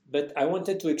this, but I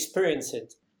wanted to experience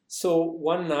it. So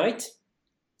one night,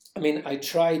 I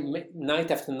tried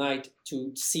night after night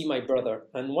to see my brother.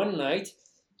 And one night,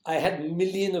 I had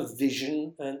million of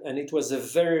vision, and it was a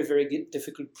very, very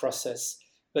difficult process.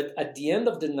 But at the end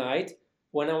of the night,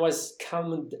 when I was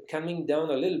calming down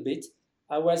a little bit,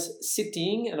 I was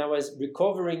sitting and I was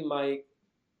recovering my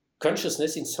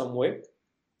consciousness in some way.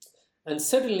 And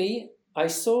suddenly I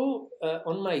saw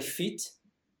on my feet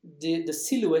the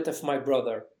silhouette of my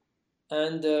brother.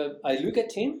 And I look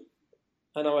at him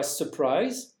and I was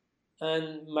surprised.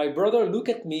 And my brother looked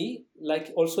at me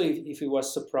like also if he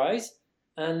was surprised.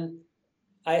 And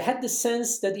I had the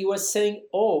sense that he was saying,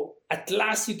 "Oh, at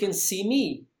last you can see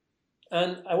me."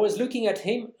 And I was looking at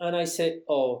him and I said,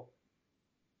 "Oh,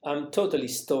 I'm totally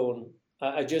stoned.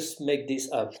 I just make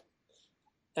this up."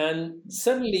 And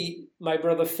suddenly my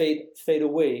brother fade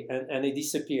away and he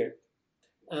disappeared.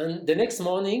 And the next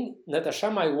morning,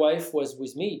 Natasha, my wife, was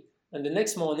with me. And the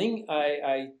next morning,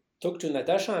 I talked to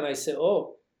Natasha and I said,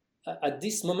 "Oh, at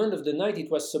this moment of the night,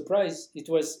 it was surprise. It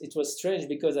was strange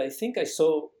because I think I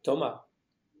saw Thomas."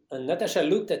 And Natasha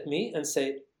looked at me and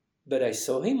said, "But I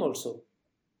saw him also."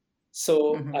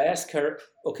 So I asked her,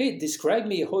 "Okay, describe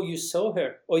me how you saw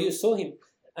her or you saw him."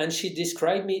 And she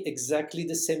described me exactly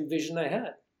the same vision I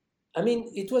had.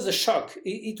 It was a shock.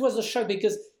 It was a shock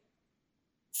because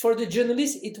for the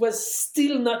journalist, it was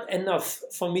still not enough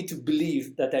for me to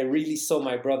believe that I really saw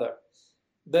my brother.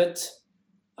 But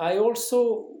I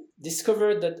also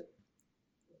discovered that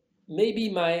maybe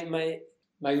my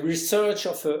research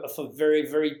of a very,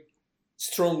 very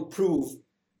strong proof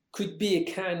could be a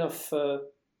kind of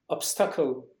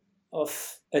obstacle,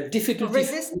 of a difficulty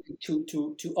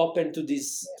to open to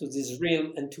this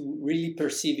realm and to really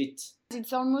perceive it.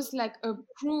 It's almost like a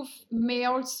proof may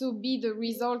also be the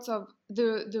result of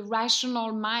the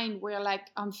rational mind we're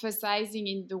like emphasizing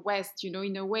in the West,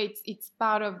 in a way it's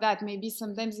part of that. Maybe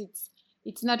sometimes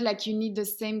it's not like you need the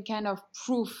same kind of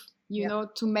proof,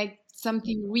 to make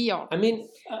something real.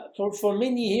 For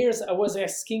many years I was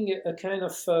asking a kind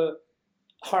of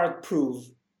hard proof,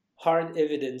 hard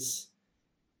evidence.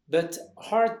 But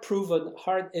hard proof and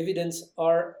hard evidence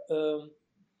are,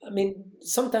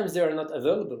 sometimes they are not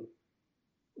available.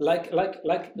 Like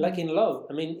in love.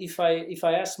 If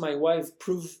I ask my wife,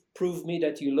 prove me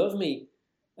that you love me,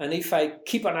 and if I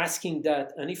keep on asking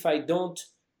that, and if I don't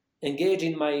engage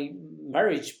in my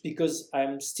marriage because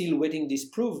I'm still waiting this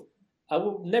proof, I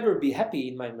will never be happy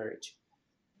in my marriage.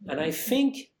 And I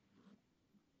think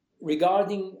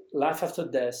regarding life after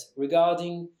death,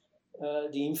 regarding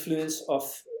the influence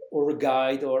of or a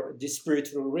guide or the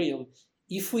spiritual realm,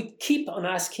 if we keep on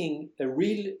asking a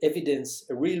real evidence,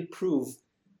 a real proof,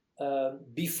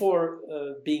 before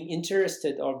being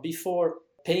interested or before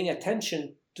paying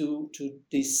attention to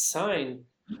this sign,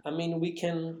 we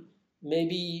can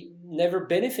maybe never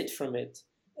benefit from it.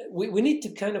 We need to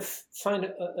kind of find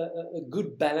a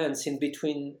good balance in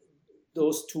between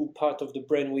those two parts of the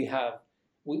brain we have.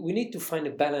 We need to find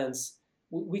a balance.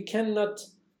 We cannot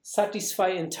satisfy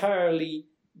entirely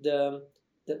the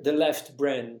left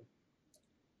brain.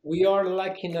 We are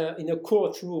like in a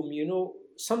courtroom,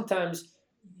 sometimes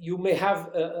you may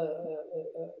have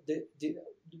the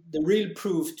real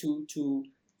proof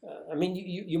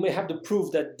you may have the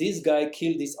proof that this guy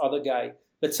killed this other guy,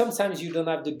 but sometimes you don't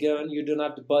have the gun, you don't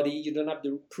have the body, you don't have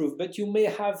the proof, but you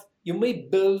may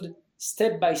build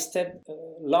step by step a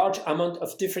large amount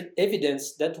of different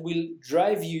evidence that will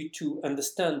drive you to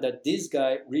understand that this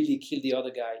guy really killed the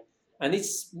other guy. And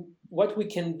it's what we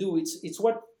can do. It's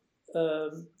what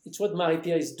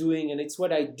Marie-Pierre is doing, and it's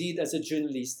what I did as a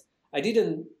journalist. I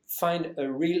didn't find a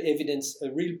real evidence,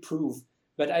 a real proof,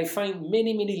 but I find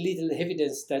many, many little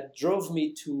evidence that drove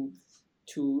me to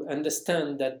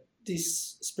understand that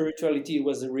this spirituality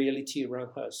was a reality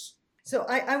around us. So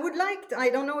I would like, I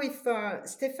don't know if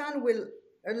Stéphane will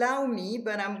allow me,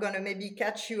 but I'm going to maybe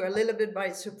catch you a little bit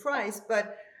by surprise,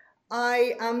 but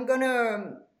I am going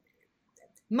to,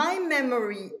 my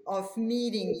memory of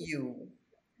meeting you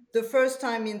the first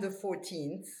time in the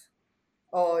 14th,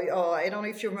 or I don't know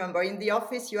if you remember, in the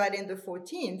office you had in the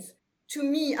 14th, to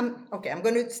me, I'm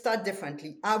going to start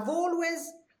differently. I've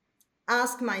always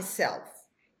asked myself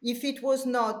if it was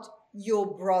not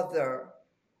your brother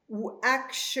who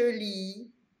actually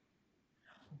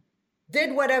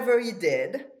did whatever he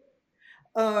did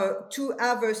to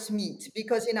have us meet.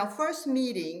 Because in our first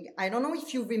meeting, I don't know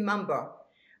if you remember,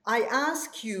 I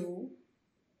asked you,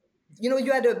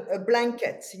 you had a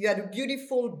blanket, you had a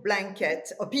beautiful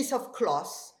blanket, a piece of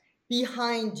cloth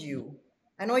behind you.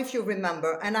 I don't know if you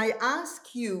remember. And I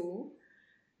asked you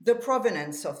the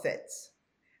provenance of it.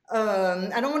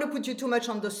 I don't want to put you too much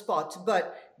on the spot,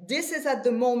 but this is at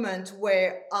the moment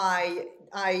where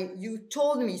you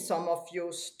told me some of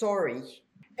your story.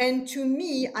 And to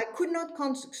me, I could not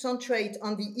concentrate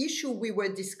on the issue we were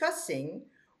discussing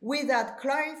without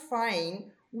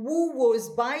clarifying who was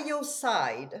by your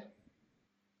side.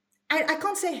 I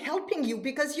can't say helping you,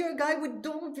 because you're a guy who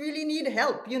don't really need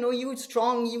help. You know, you're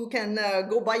strong, you can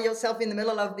go by yourself in the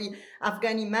middle of the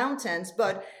Afghani mountains.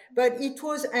 But it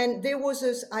was, and there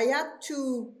was I had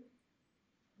to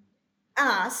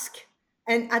ask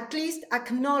and at least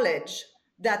acknowledge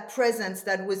that presence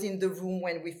that was in the room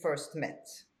when we first met.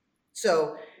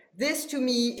 So this to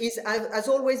me has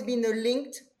always been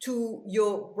linked to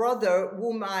your brother,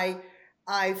 whom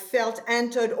I felt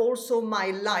entered also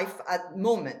my life at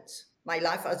moment, my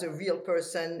life as a real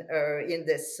person in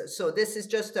this. So this is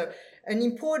just an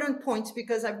important point,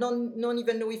 because I don't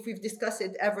even know if we've discussed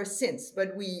it ever since,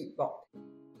 but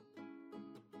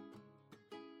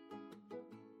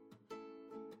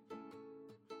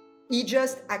he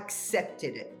just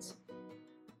accepted it.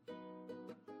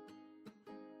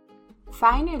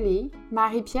 Finally,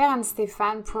 Marie-Pierre and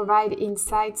Stéphane provide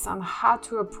insights on how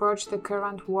to approach the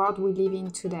current world we live in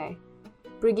today,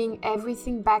 bringing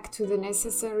everything back to the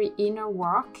necessary inner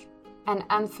work and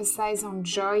emphasize on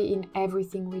joy in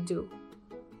everything we do,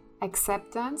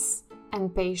 acceptance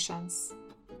and patience.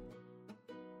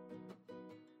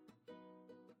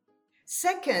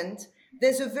 Second,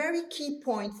 there's a very key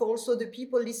point for also the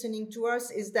people listening to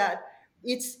us, is that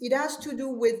it has to do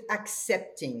with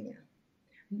accepting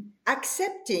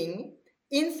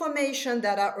information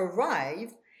that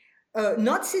arrive,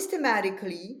 not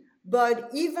systematically, but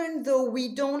even though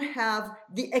we don't have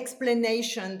the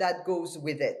explanation that goes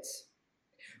with it.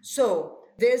 So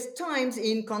there's times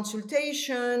in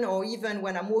consultation, or even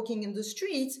when I'm walking in the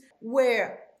streets,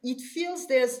 where it feels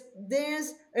there's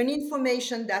an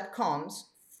information that comes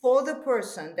for the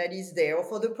person that is there, or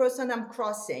for the person I'm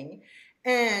crossing.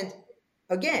 And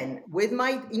again, with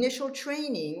my initial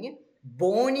training,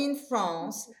 born in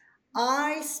France,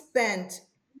 I spent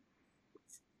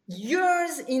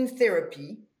years in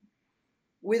therapy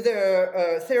with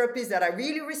a therapist that I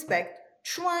really respect,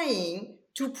 trying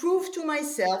to prove to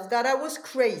myself that I was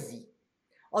crazy,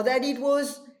 or that it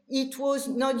was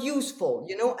not useful,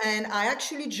 you know. And I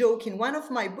actually joke in one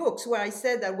of my books where I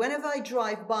said that whenever I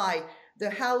drive by the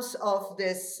house of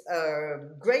this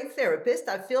great therapist,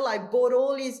 I feel I bought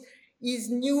all his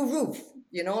new roof,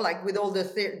 you know, like with all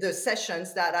the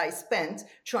sessions that I spent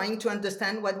trying to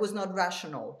understand what was not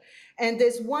rational. And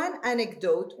there's one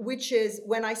anecdote, which is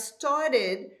when I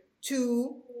started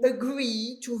to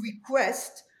agree to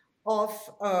request of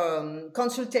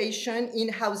consultation in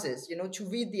houses, you know, to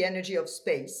read the energy of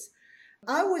space,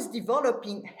 I was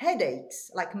developing headaches,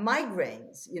 like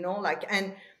migraines, you know,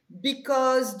 and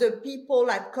because the people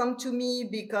had come to me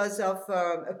because of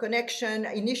a connection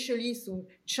initially through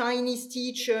Chinese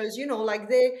teachers, you know, like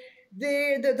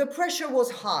the pressure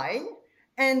was high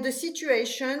and the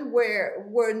situation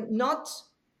were not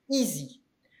easy.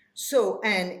 So,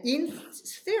 and in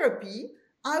therapy,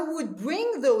 I would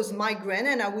bring those migraine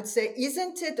and I would say,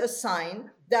 isn't it a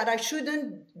sign that I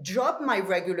shouldn't drop my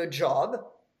regular job,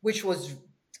 which was a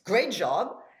great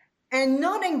job, and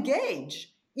not engage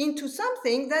into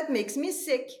something that makes me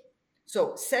sick?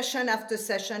 So session after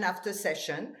session after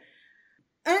session,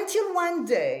 until one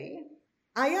day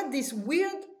I had this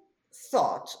weird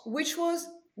thought, which was,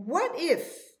 what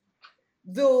if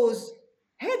those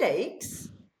headaches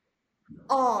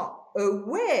are a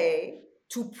way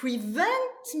to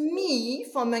prevent me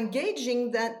from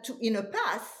engaging in a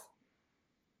path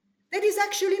that is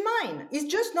actually mine?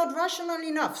 It's just not rational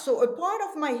enough. So a part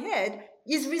of my head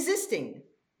is resisting,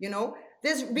 you know.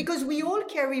 Because we all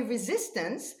carry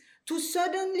resistance to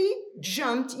suddenly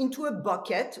jump into a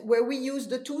bucket where we use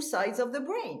the two sides of the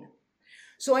brain.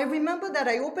 So I remember that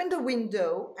I opened a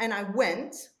window and I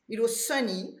went, it was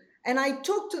sunny, and I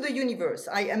talked to the universe.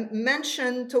 I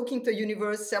mentioned talking to the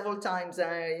universe several times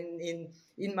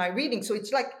in my reading. So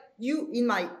it's like you in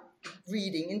my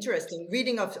reading, interesting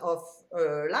reading of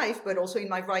life, but also in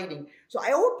my writing. So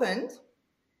I opened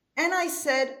and I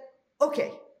said,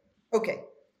 okay.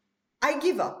 I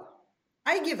give up.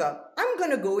 I'm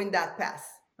going to go in that path,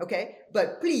 okay?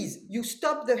 But please, you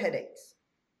stop the headaches,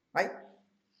 right?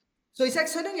 So it's like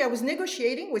suddenly I was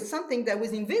negotiating with something that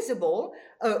was invisible,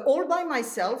 all by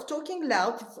myself, talking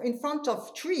loud in front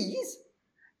of trees.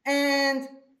 And,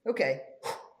 okay,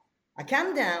 I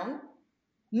calmed down.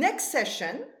 Next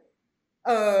session,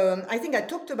 I think I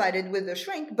talked about it with the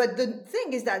shrink, but the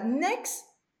thing is that next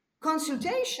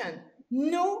consultation,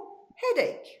 no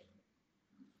headache.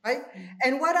 right?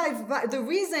 And the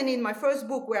reason in my first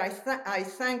book where I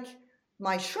thank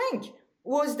my shrink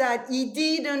was that he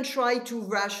didn't try to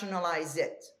rationalize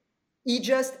it. He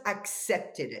just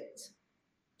accepted it.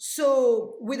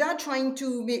 So without trying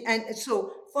to be, and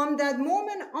so from that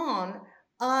moment on,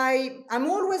 I'm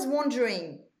always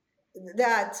wondering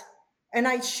that, and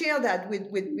I share that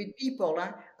with people,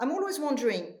 I'm always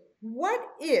wondering, what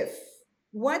if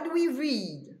what we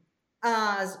read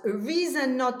as a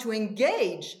reason not to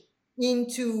engage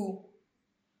into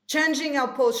changing our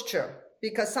posture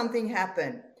because something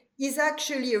happened is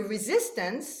actually a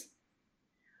resistance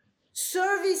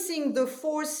servicing the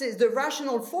forces, the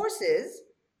rational forces,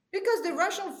 because the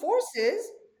rational forces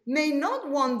may not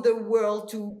want the world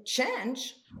to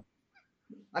change.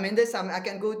 I mean, I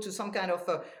can go to some kind of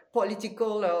a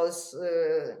political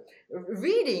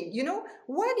reading. You know,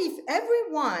 what if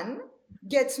everyone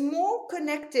gets more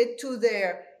connected to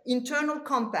their internal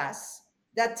compass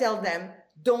that tell them,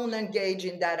 don't engage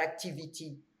in that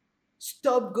activity.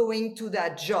 Stop going to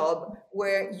that job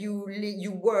where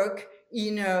you work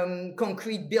in a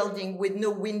concrete building with no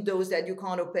windows that you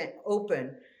can't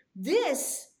open.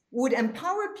 This would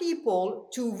empower people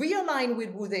to realign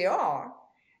with who they are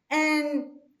and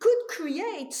could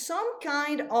create some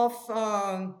kind of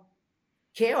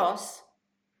chaos,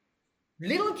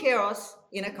 little chaos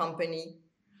in a company,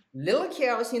 little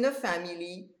chaos in a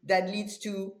family that leads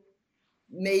to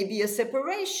maybe a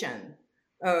separation,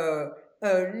 a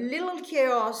little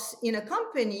chaos in a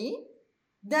company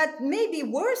that may be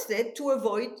worth it to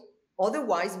avoid.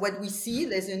 Otherwise, what we see,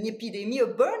 there's an epidemic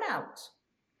of burnout,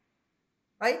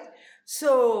 right?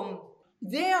 So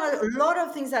there are a lot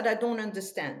of things that I don't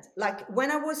understand. Like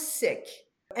when I was sick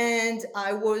and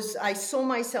I saw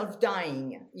myself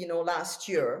dying, you know, last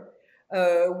year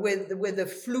with a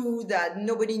flu that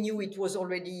nobody knew it was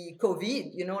already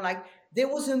COVID, you know, like there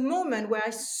was a moment where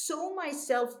I saw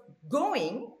myself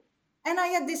going and I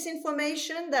had this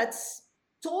information that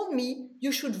told me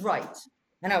you should write.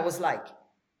 And I was like,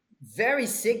 very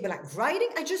sick, but like writing,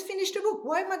 I just finished a book.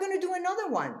 Why am I going to do another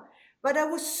one? But I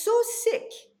was so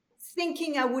sick,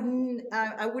 thinking I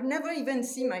would never even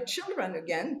see my children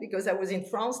again because I was in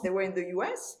France, they were in the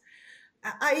US.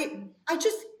 I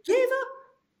just gave up.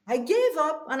 I gave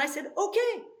up and I said,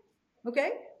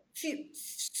 okay.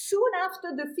 Soon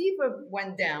after the fever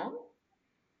went down,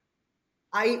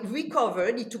 I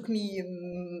recovered. It took me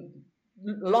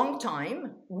a long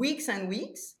time, weeks and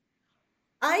weeks.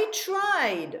 I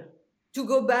tried to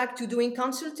go back to doing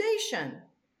consultation,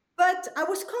 but I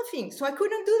was coughing, so I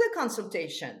couldn't do the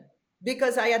consultation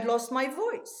because I had lost my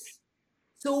voice.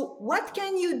 So what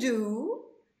can you do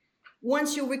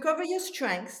once you recover your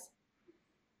strength?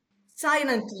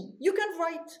 Silently, you can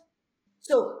write.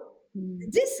 So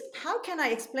this, how can I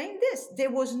explain this? There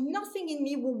was nothing in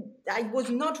me, I was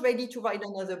not ready to write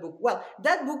another book. Well,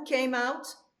 that book came out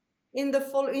in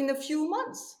a few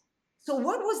months. So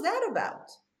what was that about?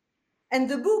 And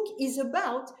the book is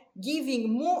about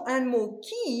giving more and more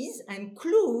keys and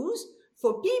clues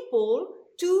for people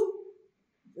to,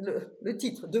 le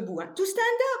titre, debout, hein, to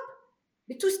stand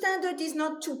up. To stand up is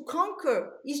not to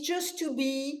conquer, it's just to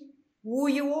be who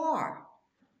you are.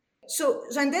 So,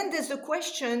 and then there's the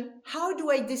question, how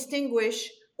do I distinguish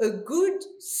a good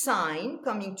sign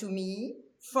coming to me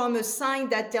from a sign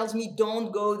that tells me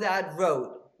don't go that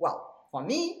road? Well, for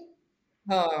me,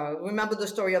 remember the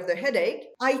story of the headache?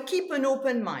 I keep an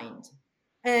open mind.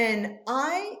 And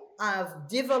I have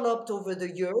developed over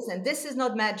the years, and this is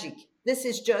not magic, this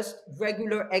is just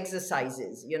regular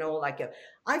exercises, you know, like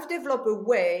I've developed a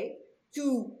way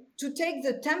to take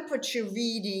the temperature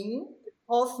reading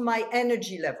of my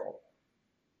energy level.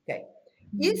 Okay.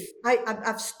 If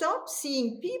I've stopped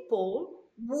seeing people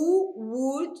who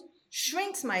would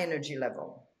shrink my energy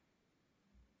level.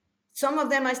 Some of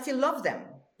them, I still love them,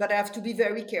 but I have to be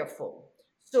very careful.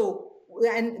 So,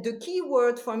 and the key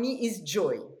word for me is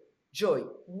joy. Joy.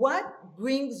 What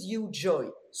brings you joy?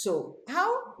 So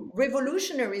how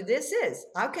revolutionary this is.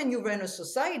 How can you run a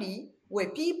society where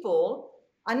people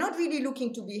are not really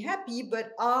looking to be happy,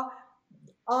 but are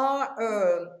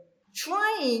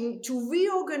trying to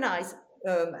reorganize,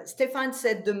 Stefan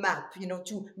said the map, you know,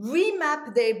 to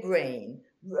remap their brain,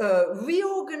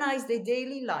 reorganize their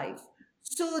daily life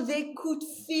so they could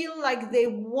feel like they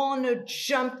want to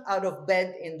jump out of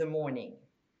bed in the morning.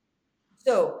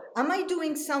 So am I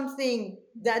doing something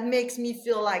that makes me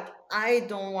feel like I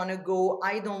don't want to go,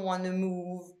 I don't want to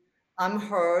move, I'm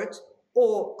hurt?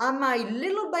 Or am I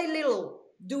little by little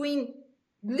doing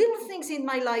little things in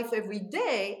my life every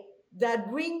day that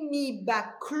bring me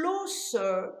back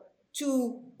closer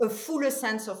to a fuller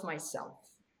sense of myself?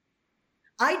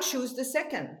 I choose the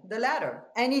second, the latter.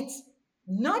 And it's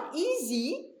not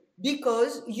easy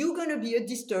because you're going to be a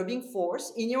disturbing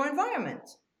force in your environment.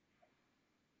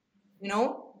 You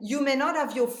know, you may not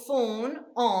have your phone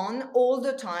on all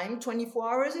the time,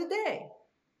 24 hours a day.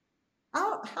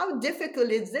 How difficult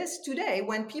is this today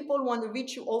when people want to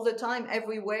reach you all the time,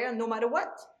 everywhere, no matter what?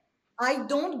 I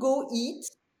don't go eat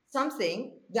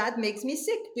something that makes me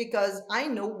sick because I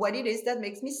know what it is that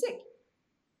makes me sick.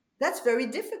 That's very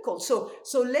difficult. So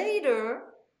later,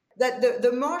 that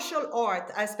the martial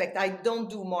art aspect, I don't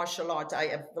do martial art. I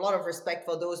have a lot of respect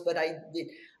for those, but I did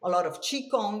a lot of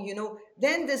Qigong, you know.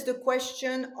 Then there's the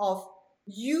question of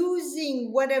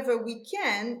using whatever we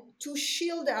can to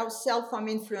shield ourselves from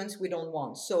influence we don't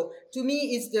want. So to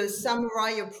me, it's the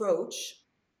samurai approach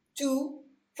to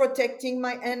protecting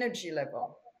my energy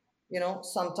level. You know,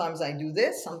 sometimes I do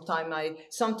this, sometimes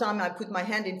I put my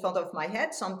hand in front of my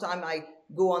head, sometimes I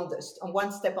go on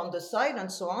one step on the side and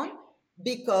so on,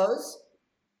 because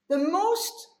the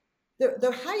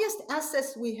highest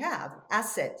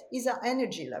asset is our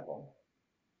energy level.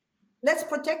 Let's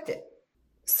protect it.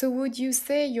 So would you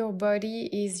say your body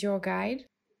is your guide?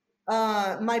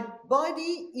 My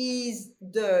body is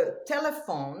the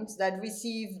telephones that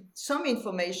receive some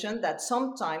information that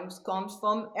sometimes comes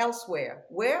from elsewhere,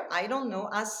 where I don't know,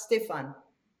 ask Stefan.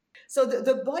 So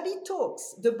the body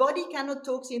talks. The body cannot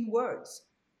talk in words.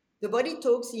 The body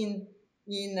talks in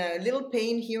a little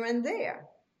pain here and there.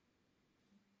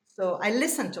 So I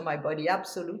listen to my body,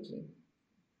 absolutely.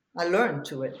 I learn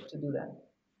to do that.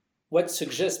 What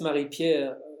suggests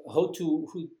Marie-Pierre how to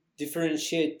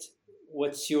differentiate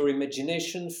what's your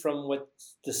imagination from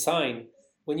what's the sign?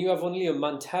 When you have only a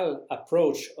mental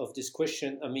approach of this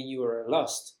question, I mean, you are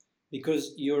lost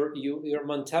because your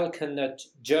mental cannot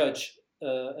judge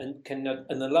and cannot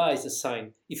analyze a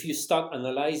sign. If you start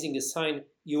analyzing a sign,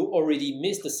 you already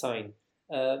missed the sign.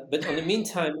 But in the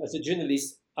meantime, as a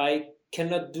journalist, I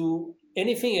cannot do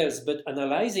anything else but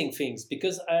analyzing things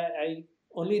because I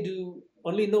only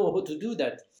know how to do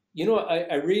that. You know,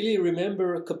 I really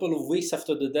remember a couple of weeks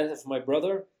after the death of my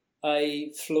brother,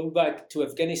 I flew back to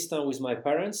Afghanistan with my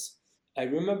parents. I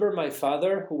remember my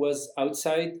father, who was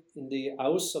outside in the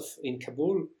house in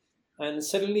Kabul, and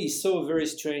suddenly he saw a very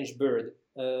strange bird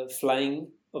flying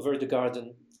over the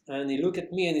garden. And he looked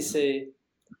at me and he said,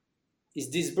 "Is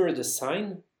this bird a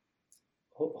sign?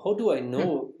 How do I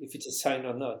know if it's a sign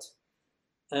or not?"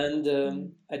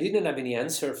 And I didn't have any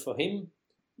answer for him.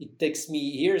 It takes me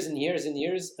years and years and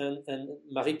years, and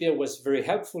Marie-Pierre was very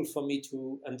helpful for me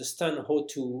to understand how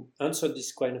to answer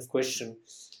this kind of question.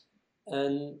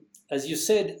 And as you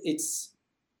said, it's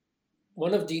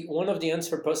one of the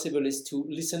answer possible is to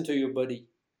listen to your body.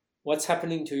 What's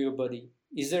happening to your body?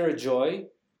 Is there a joy?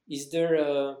 Is there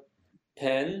a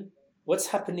pain? What's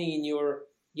happening in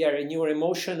your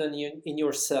emotion and in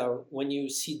your cell when you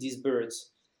see these birds?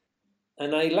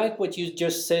 And I like what you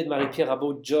just said, Marie-Pierre,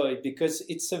 about joy, because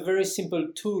it's a very simple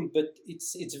tool, but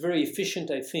it's very efficient,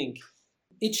 I think.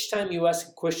 Each time you ask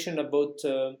a question about,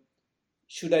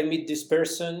 should I meet this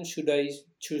person? Should I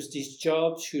choose this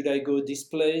job? Should I go this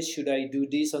place? Should I do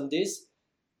this on this?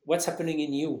 What's happening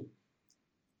in you?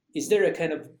 Is there a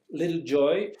kind of little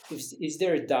joy? Is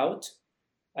there a doubt?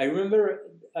 I remember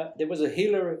there was a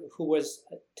healer who was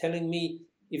telling me,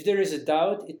 if there is a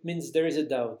doubt, it means there is a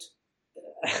doubt.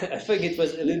 I think it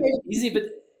was a little bit easy, but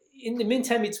in the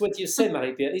meantime, it's what you said,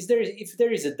 Marie-Pierre. If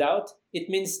there is a doubt, it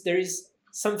means there is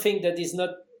something that is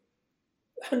not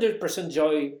 100%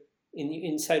 joy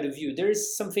inside of you. There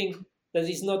is something that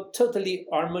is not totally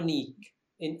harmonic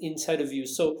inside of you.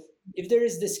 So if there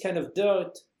is this kind of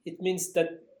doubt, it means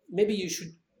that maybe you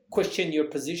should question your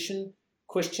position,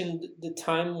 question the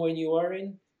time when you are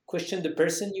in, question the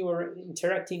person you are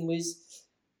interacting with.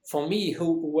 For me,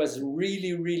 who was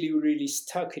really, really, really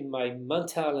stuck in my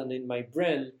mental and in my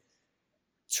brain,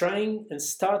 trying and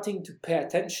starting to pay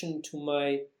attention to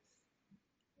my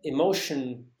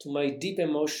emotion, to my deep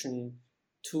emotion,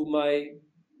 to my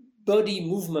body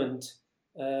movement,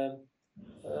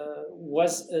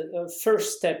 was a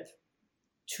first step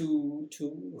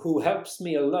who helps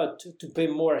me a lot to pay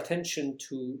more attention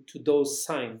to those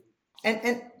signs.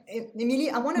 And Emilie,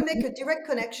 I want to make a direct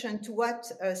connection to what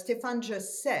Stefan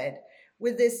just said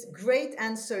with this great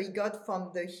answer he got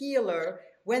from the healer.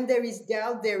 When there is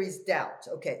doubt, there is doubt.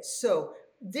 Okay, so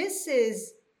this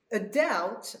is a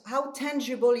doubt. How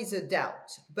tangible is a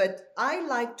doubt? But I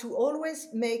like to always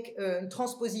make a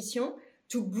transposition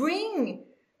to bring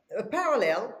a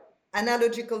parallel,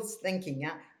 analogical thinking.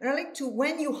 Yeah? And I like to,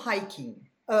 when you're hiking,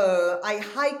 I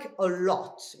hike a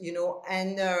lot, you know,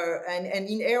 and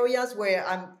in areas where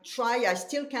I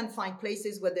still can find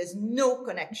places where there's no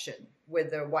connection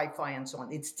with the Wi-Fi and so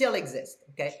on. It still exists,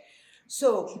 okay?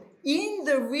 So in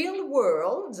the real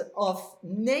world of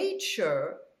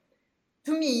nature,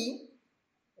 to me,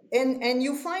 and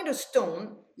you find a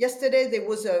stone. Yesterday there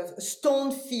was a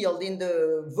stone field in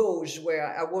the Vosges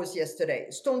where I was yesterday.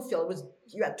 Stone field was,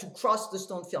 you had to cross the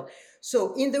stone field.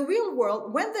 So in the real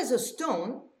world, when there's a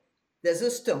stone,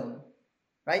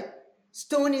 right?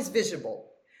 Stone is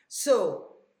visible. So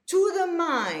to the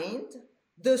mind,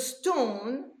 the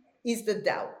stone is the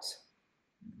doubt.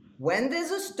 When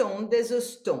there's a stone, there's a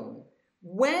stone.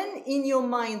 When in your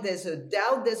mind there's a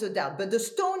doubt, but the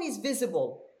stone is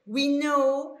visible. We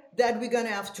know that we're going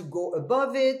to have to go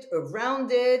above it, around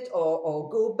it, or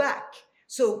go back.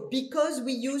 So because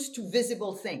we used to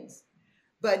visible things.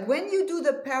 But when you do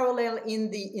the parallel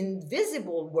in the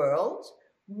invisible world,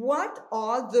 what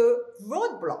are the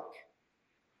roadblocks?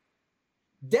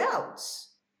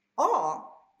 Doubts are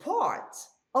part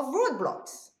of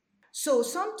roadblocks. So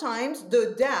sometimes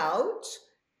the doubt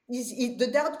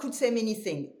could say many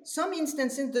things. Some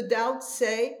instances, the doubts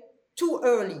say too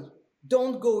early,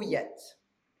 don't go yet.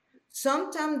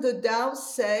 Sometimes the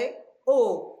doubts say,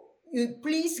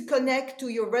 please connect to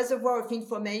your reservoir of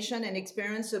information and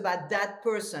experience about that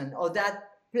person or that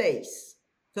place.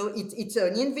 So it's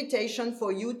an invitation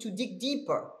for you to dig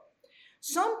deeper.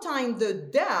 Sometimes the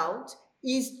doubt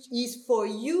is for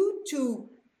you to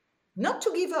not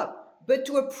to give up, but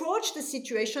to approach the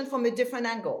situation from a different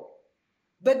angle.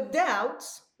 But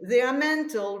doubts, they are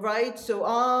mental, right? So,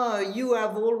 you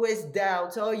have always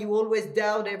doubts. You always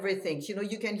doubt everything. You know,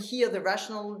 you can hear the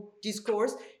rational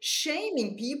discourse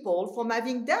shaming people from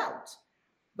having doubt.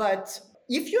 But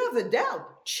if you have a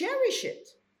doubt, cherish it.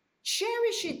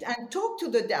 Cherish it and talk to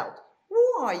the doubt.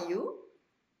 Who are you?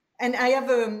 And I have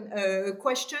a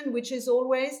question, which is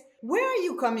always, where are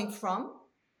you coming from?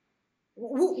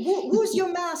 Who's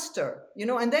your master? You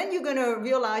know, and then you're going to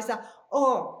realize that,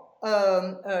 for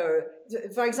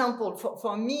example,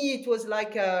 for me, it was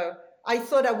like, I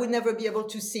thought I would never be able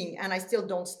to sing, and I still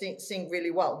don't sing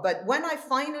really well. But when I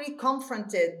finally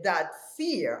confronted that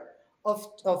fear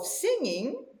of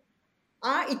singing,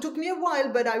 it took me a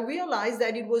while, but I realized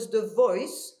that it was the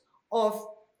voice of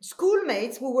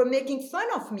schoolmates who were making fun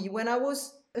of me when I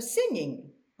was singing,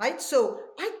 right? So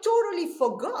I totally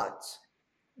forgot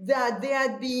that there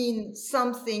had been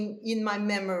something in my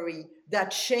memory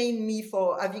that shamed me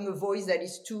for having a voice that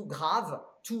is too grave,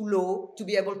 too low to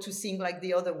be able to sing like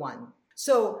the other one.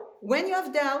 So when you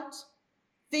have doubt,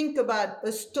 think about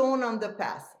a stone on the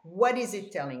path. What is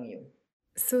it telling you?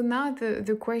 So now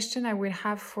the question I will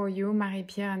have for you,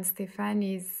 Marie-Pierre and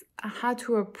Stéphane, is how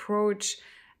to approach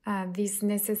this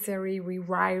necessary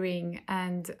rewiring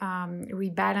and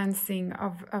rebalancing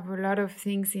of a lot of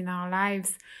things in our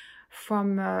lives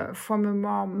from a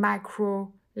more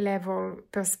macro level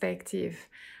perspective.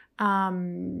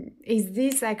 Is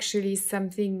this actually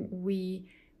something we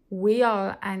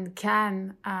will and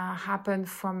can happen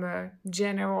from a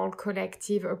general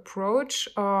collective approach,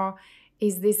 or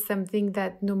is this something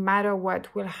that no matter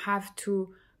what will have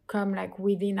to come like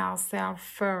within ourselves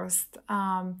first?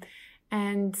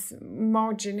 And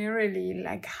more generally,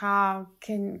 like how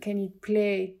can it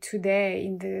play today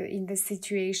in the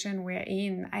situation we're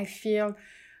in? I feel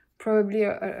probably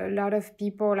a lot of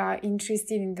people are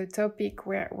interested in the topic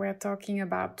we're talking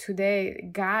about today,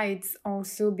 guides,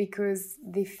 also because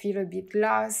they feel a bit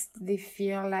lost. They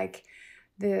feel like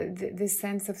the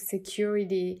sense of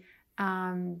security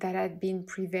that had been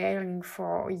prevailing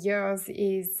for years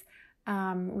is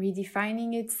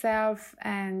redefining itself,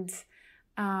 and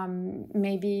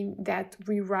maybe that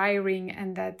rewiring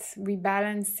and that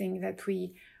rebalancing that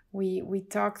we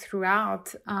talk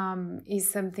throughout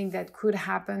is something that could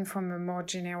happen from a more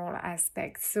general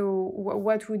aspect. So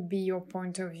what would be your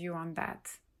point of view on that?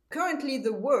 Currently,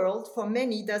 the world for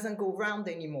many doesn't go round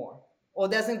anymore or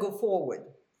doesn't go forward.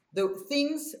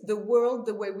 The world,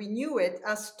 the way we knew it,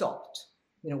 has stopped.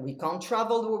 You know, we can't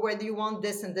travel whether you want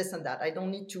this and this and that. I don't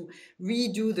need to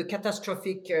redo the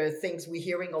catastrophic things we're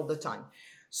hearing all the time.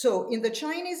 So in the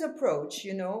Chinese approach,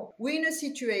 you know, we're in a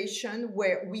situation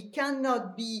where we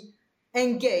cannot be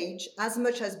engaged as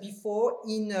much as before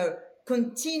in a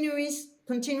continuous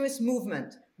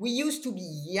movement. We used to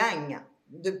be yang.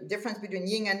 The difference between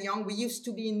yin and yang, we used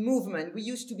to be in movement. We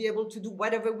used to be able to do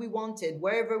whatever we wanted,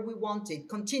 wherever we wanted,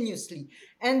 continuously.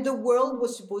 And the world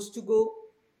was supposed to go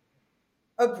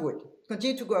upward,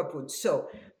 continue to go upward. So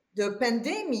the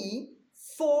pandemic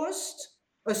forced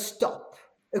a stop,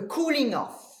 a cooling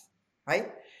off,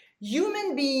 right?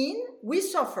 Human being, we're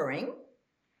suffering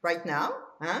right now.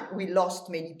 We lost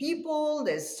many people.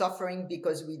 There's suffering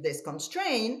because there's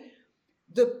constraint.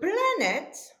 The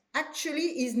planet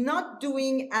actually is not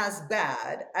doing as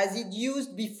bad as it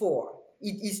used before.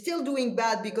 It is still doing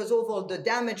bad because of all the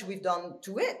damage we've done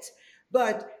to it.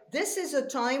 But this is a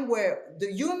time where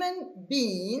the human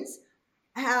beings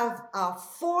are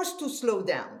forced to slow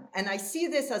down. And I see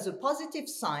this as a positive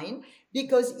sign,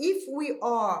 because if we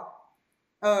are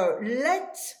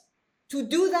let to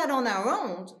do that on our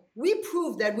own, we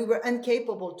proved that we were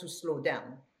incapable to slow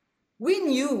down. We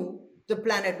knew the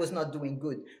planet was not doing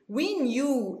good. We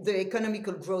knew the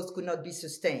economical growth could not be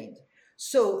sustained.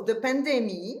 So the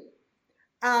pandemic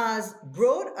has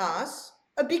brought us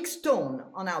a big stone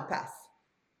on our path.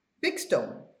 Big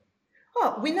stone.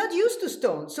 Oh, we're not used to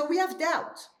stone, so we have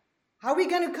doubt. How are we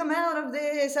going to come out of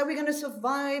this? Are we going to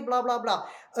survive? Blah, blah, blah.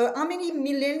 How many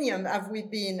millennium have we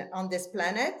been on this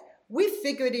planet? We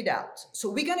figured it out. So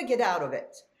we're going to get out of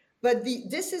it. But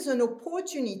this is an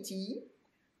opportunity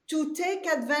to take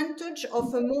advantage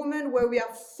of a moment where we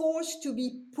are forced to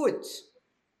be put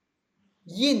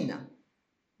yin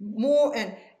more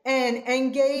and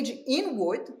engage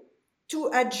inward to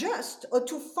adjust, or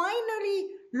to finally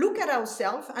look at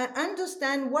ourselves and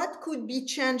understand what could be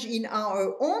changed in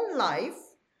our own life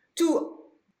to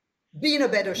be in a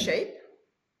better shape.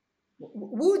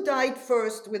 Who died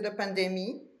first with the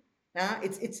pandemic?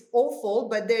 It's awful,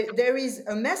 but there is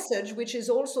a message which is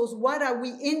also, what are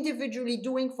we individually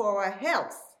doing for our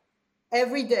health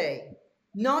every day,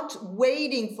 not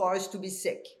waiting for us to be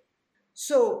sick.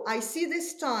 So I see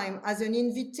this time as an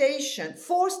invitation,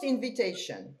 forced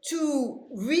invitation, to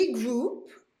regroup.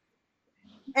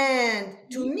 And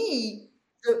to me,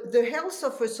 the health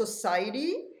of a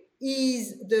society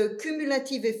is the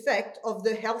cumulative effect of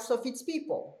the health of its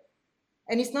people.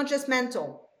 And it's not just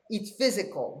mental, it's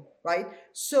physical, right?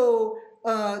 So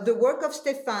the work of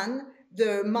Stéphane,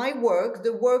 my work,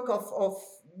 the work of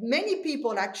many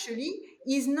people actually,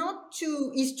 is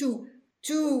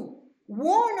to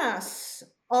warn us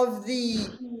of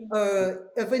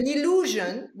an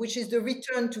illusion, which is the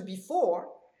return to before,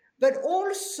 but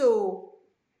also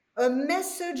a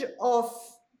message of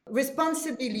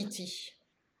responsibility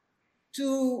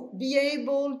to be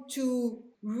able to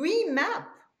remap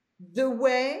the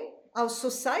way our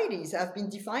societies have been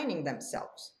defining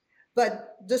themselves.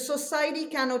 But the society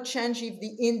cannot change if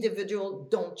the individual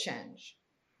don't change.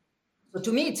 So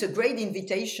to me, it's a great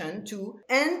invitation to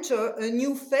enter a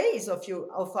new phase of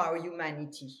our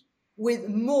humanity with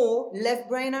more left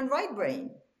brain and right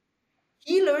brain.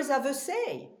 Healers have a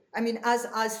say. I mean, as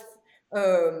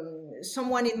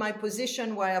someone in my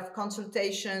position where I have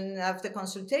consultation after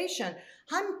consultation,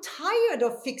 I'm tired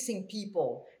of fixing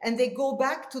people, and they go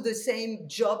back to the same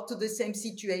job, to the same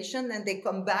situation, and they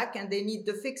come back and they need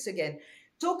the fix again.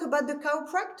 Talk about the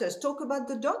chiropractors, talk about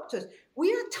the doctors.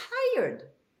 We are tired.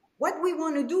 What we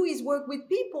want to do is work with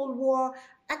people who are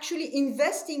actually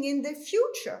investing in their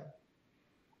future.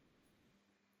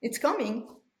 It's coming,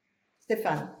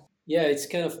 Stéphane. Yeah, it's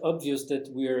kind of obvious that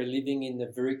we are living in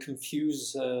a very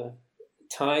confused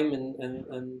time,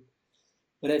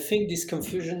 but I think this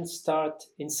confusion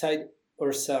starts inside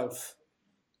ourselves.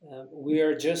 We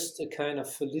are just a kind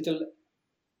of a little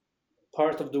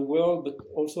part of the world, but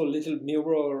also a little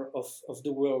mirror of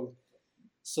the world.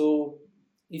 So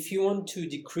if you want to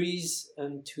decrease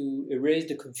and to erase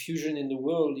the confusion in the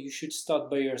world, you should start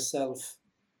by yourself.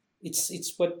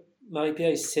 It's what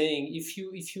Marie-Pierre is saying. If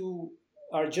you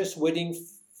are just waiting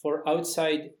for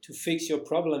outside to fix your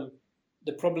problem,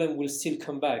 the problem will still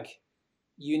come back.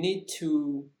 You need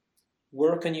to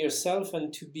work on yourself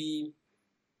and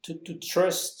to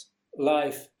trust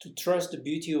life, to trust the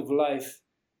beauty of life,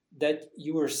 that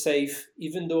you are safe,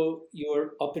 even though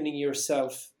you're opening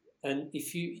yourself, and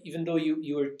even though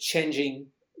you are changing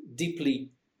deeply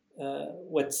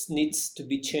what needs to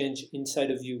be changed inside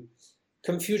of you.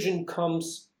 Confusion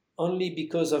comes only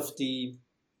because of the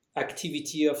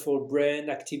activity of our brain,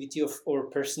 activity of our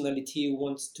personality who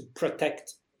wants to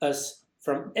protect us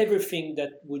from everything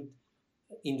that would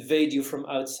invade you from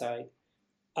outside.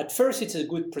 At first, it's a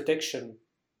good protection,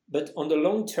 but on the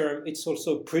long term, it's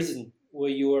also a prison where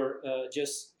you are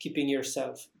just keeping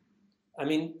yourself. I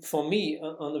mean, for me,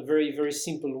 on a very, very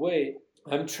simple way,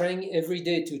 I'm trying every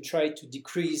day to try to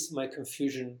decrease my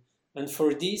confusion. And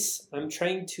for this, I'm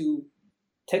trying to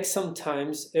take some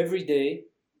time every day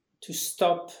to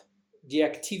stop the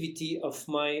activity of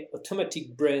my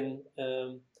automatic brain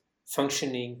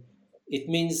functioning. It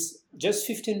means just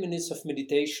 15 minutes of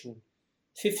meditation,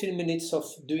 15 minutes of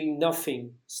doing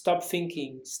nothing, stop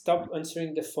thinking, stop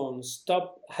answering the phone,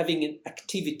 stop having an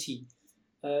activity,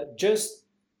 just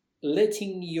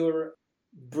letting your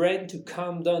brain to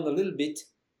calm down a little bit,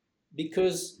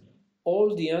 because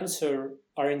all the answers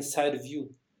are inside of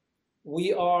you.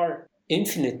 we are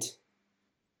infinite.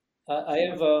 I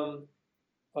have a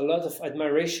lot of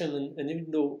admiration and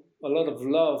even though a lot of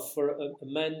love for a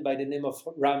man by the name of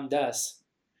Ram Dass.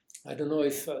 I don't know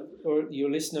if or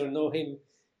your listener know him.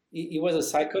 He was a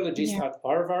psychologist at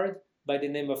Harvard by the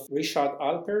name of Richard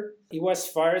Alper. He was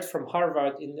fired from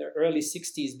Harvard in the early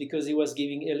 60s because he was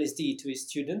giving LSD to his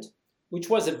student, which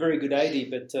was a very good idea,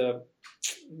 but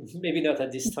maybe not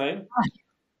at this time.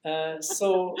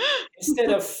 So instead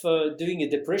of doing a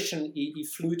depression, he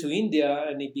flew to India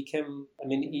and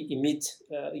he met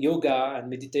yoga and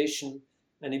meditation,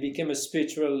 and he became a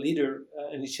spiritual leader,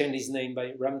 and he changed his name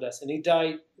by Ram Dass, and he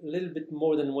died a little bit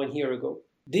more than 1 year ago.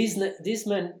 These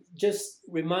men just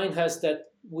remind us that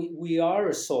we are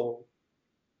a soul.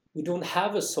 We don't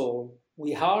have a soul.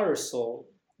 We are a soul.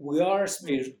 We are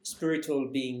spiritual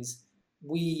beings.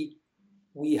 We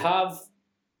have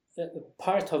a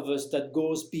part of us that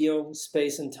goes beyond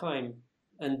space and time.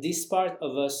 And this part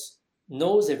of us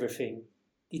knows everything.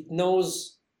 It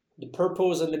knows the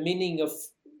purpose and the meaning of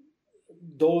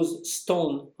those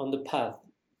stones on the path.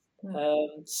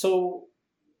 So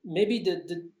maybe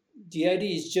the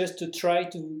idea is just to try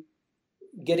to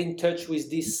get in touch with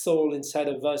this soul inside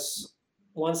of us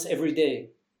once every day,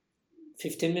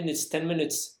 15 minutes, 10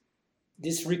 minutes.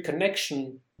 This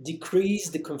reconnection decrease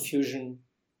the confusion.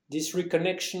 This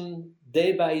reconnection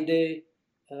day by day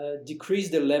decrease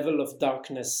the level of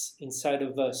darkness inside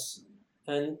of us.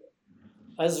 And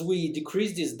as we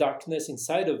decrease this darkness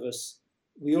inside of us,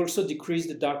 we also decrease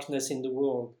the darkness in the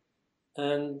world.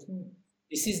 And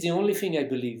this is the only thing I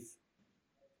believe.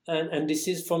 And this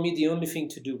is for me the only thing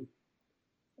to do.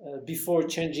 Before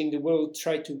changing the world,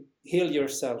 try to heal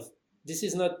yourself. This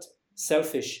is not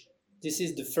selfish. This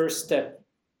is the first step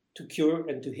to cure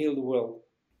and to heal the world.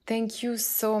 Thank you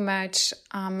so much,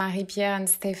 Marie-Pierre and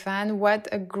Stéphane. What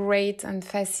a great and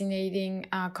fascinating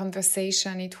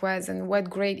conversation it was, and what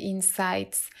great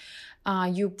insights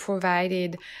you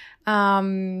provided.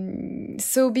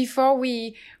 So before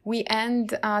we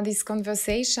end this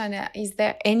conversation, is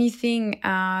there anything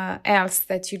else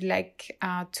that you'd like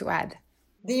to add?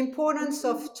 The importance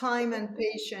of time and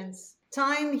patience.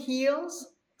 Time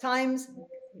heals, time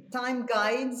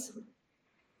guides,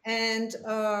 and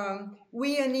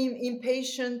we are an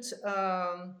impatient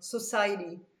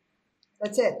society.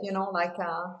 That's it,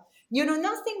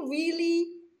 nothing really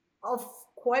of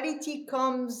quality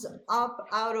comes up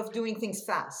out of doing things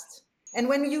fast. And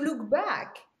when you look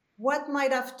back, what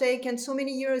might have taken so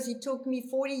many years, it took me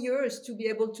 40 years to be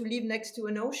able to live next to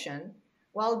an ocean.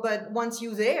 Well, but once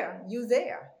you're there,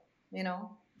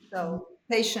 So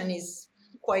patience is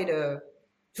quite a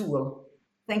tool.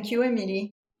 Thank you,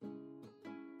 Emily.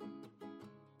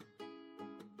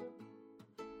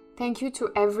 Thank you to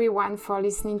everyone for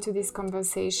listening to this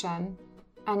conversation.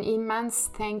 An immense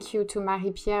thank you to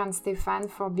Marie-Pierre and Stéphane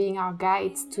for being our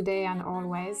guides today and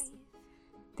always.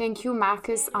 Thank you,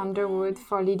 Marcus Underwood,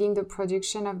 for leading the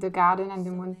production of the Garden and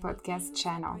the Moon podcast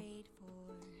channel.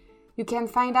 You can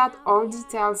find out all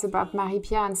details about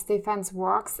Marie-Pierre and Stéphane's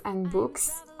works and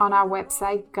books on our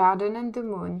website, Garden and the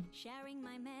Moon. Sharing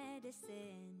my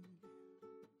medicine,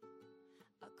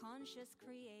 a conscious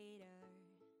creator.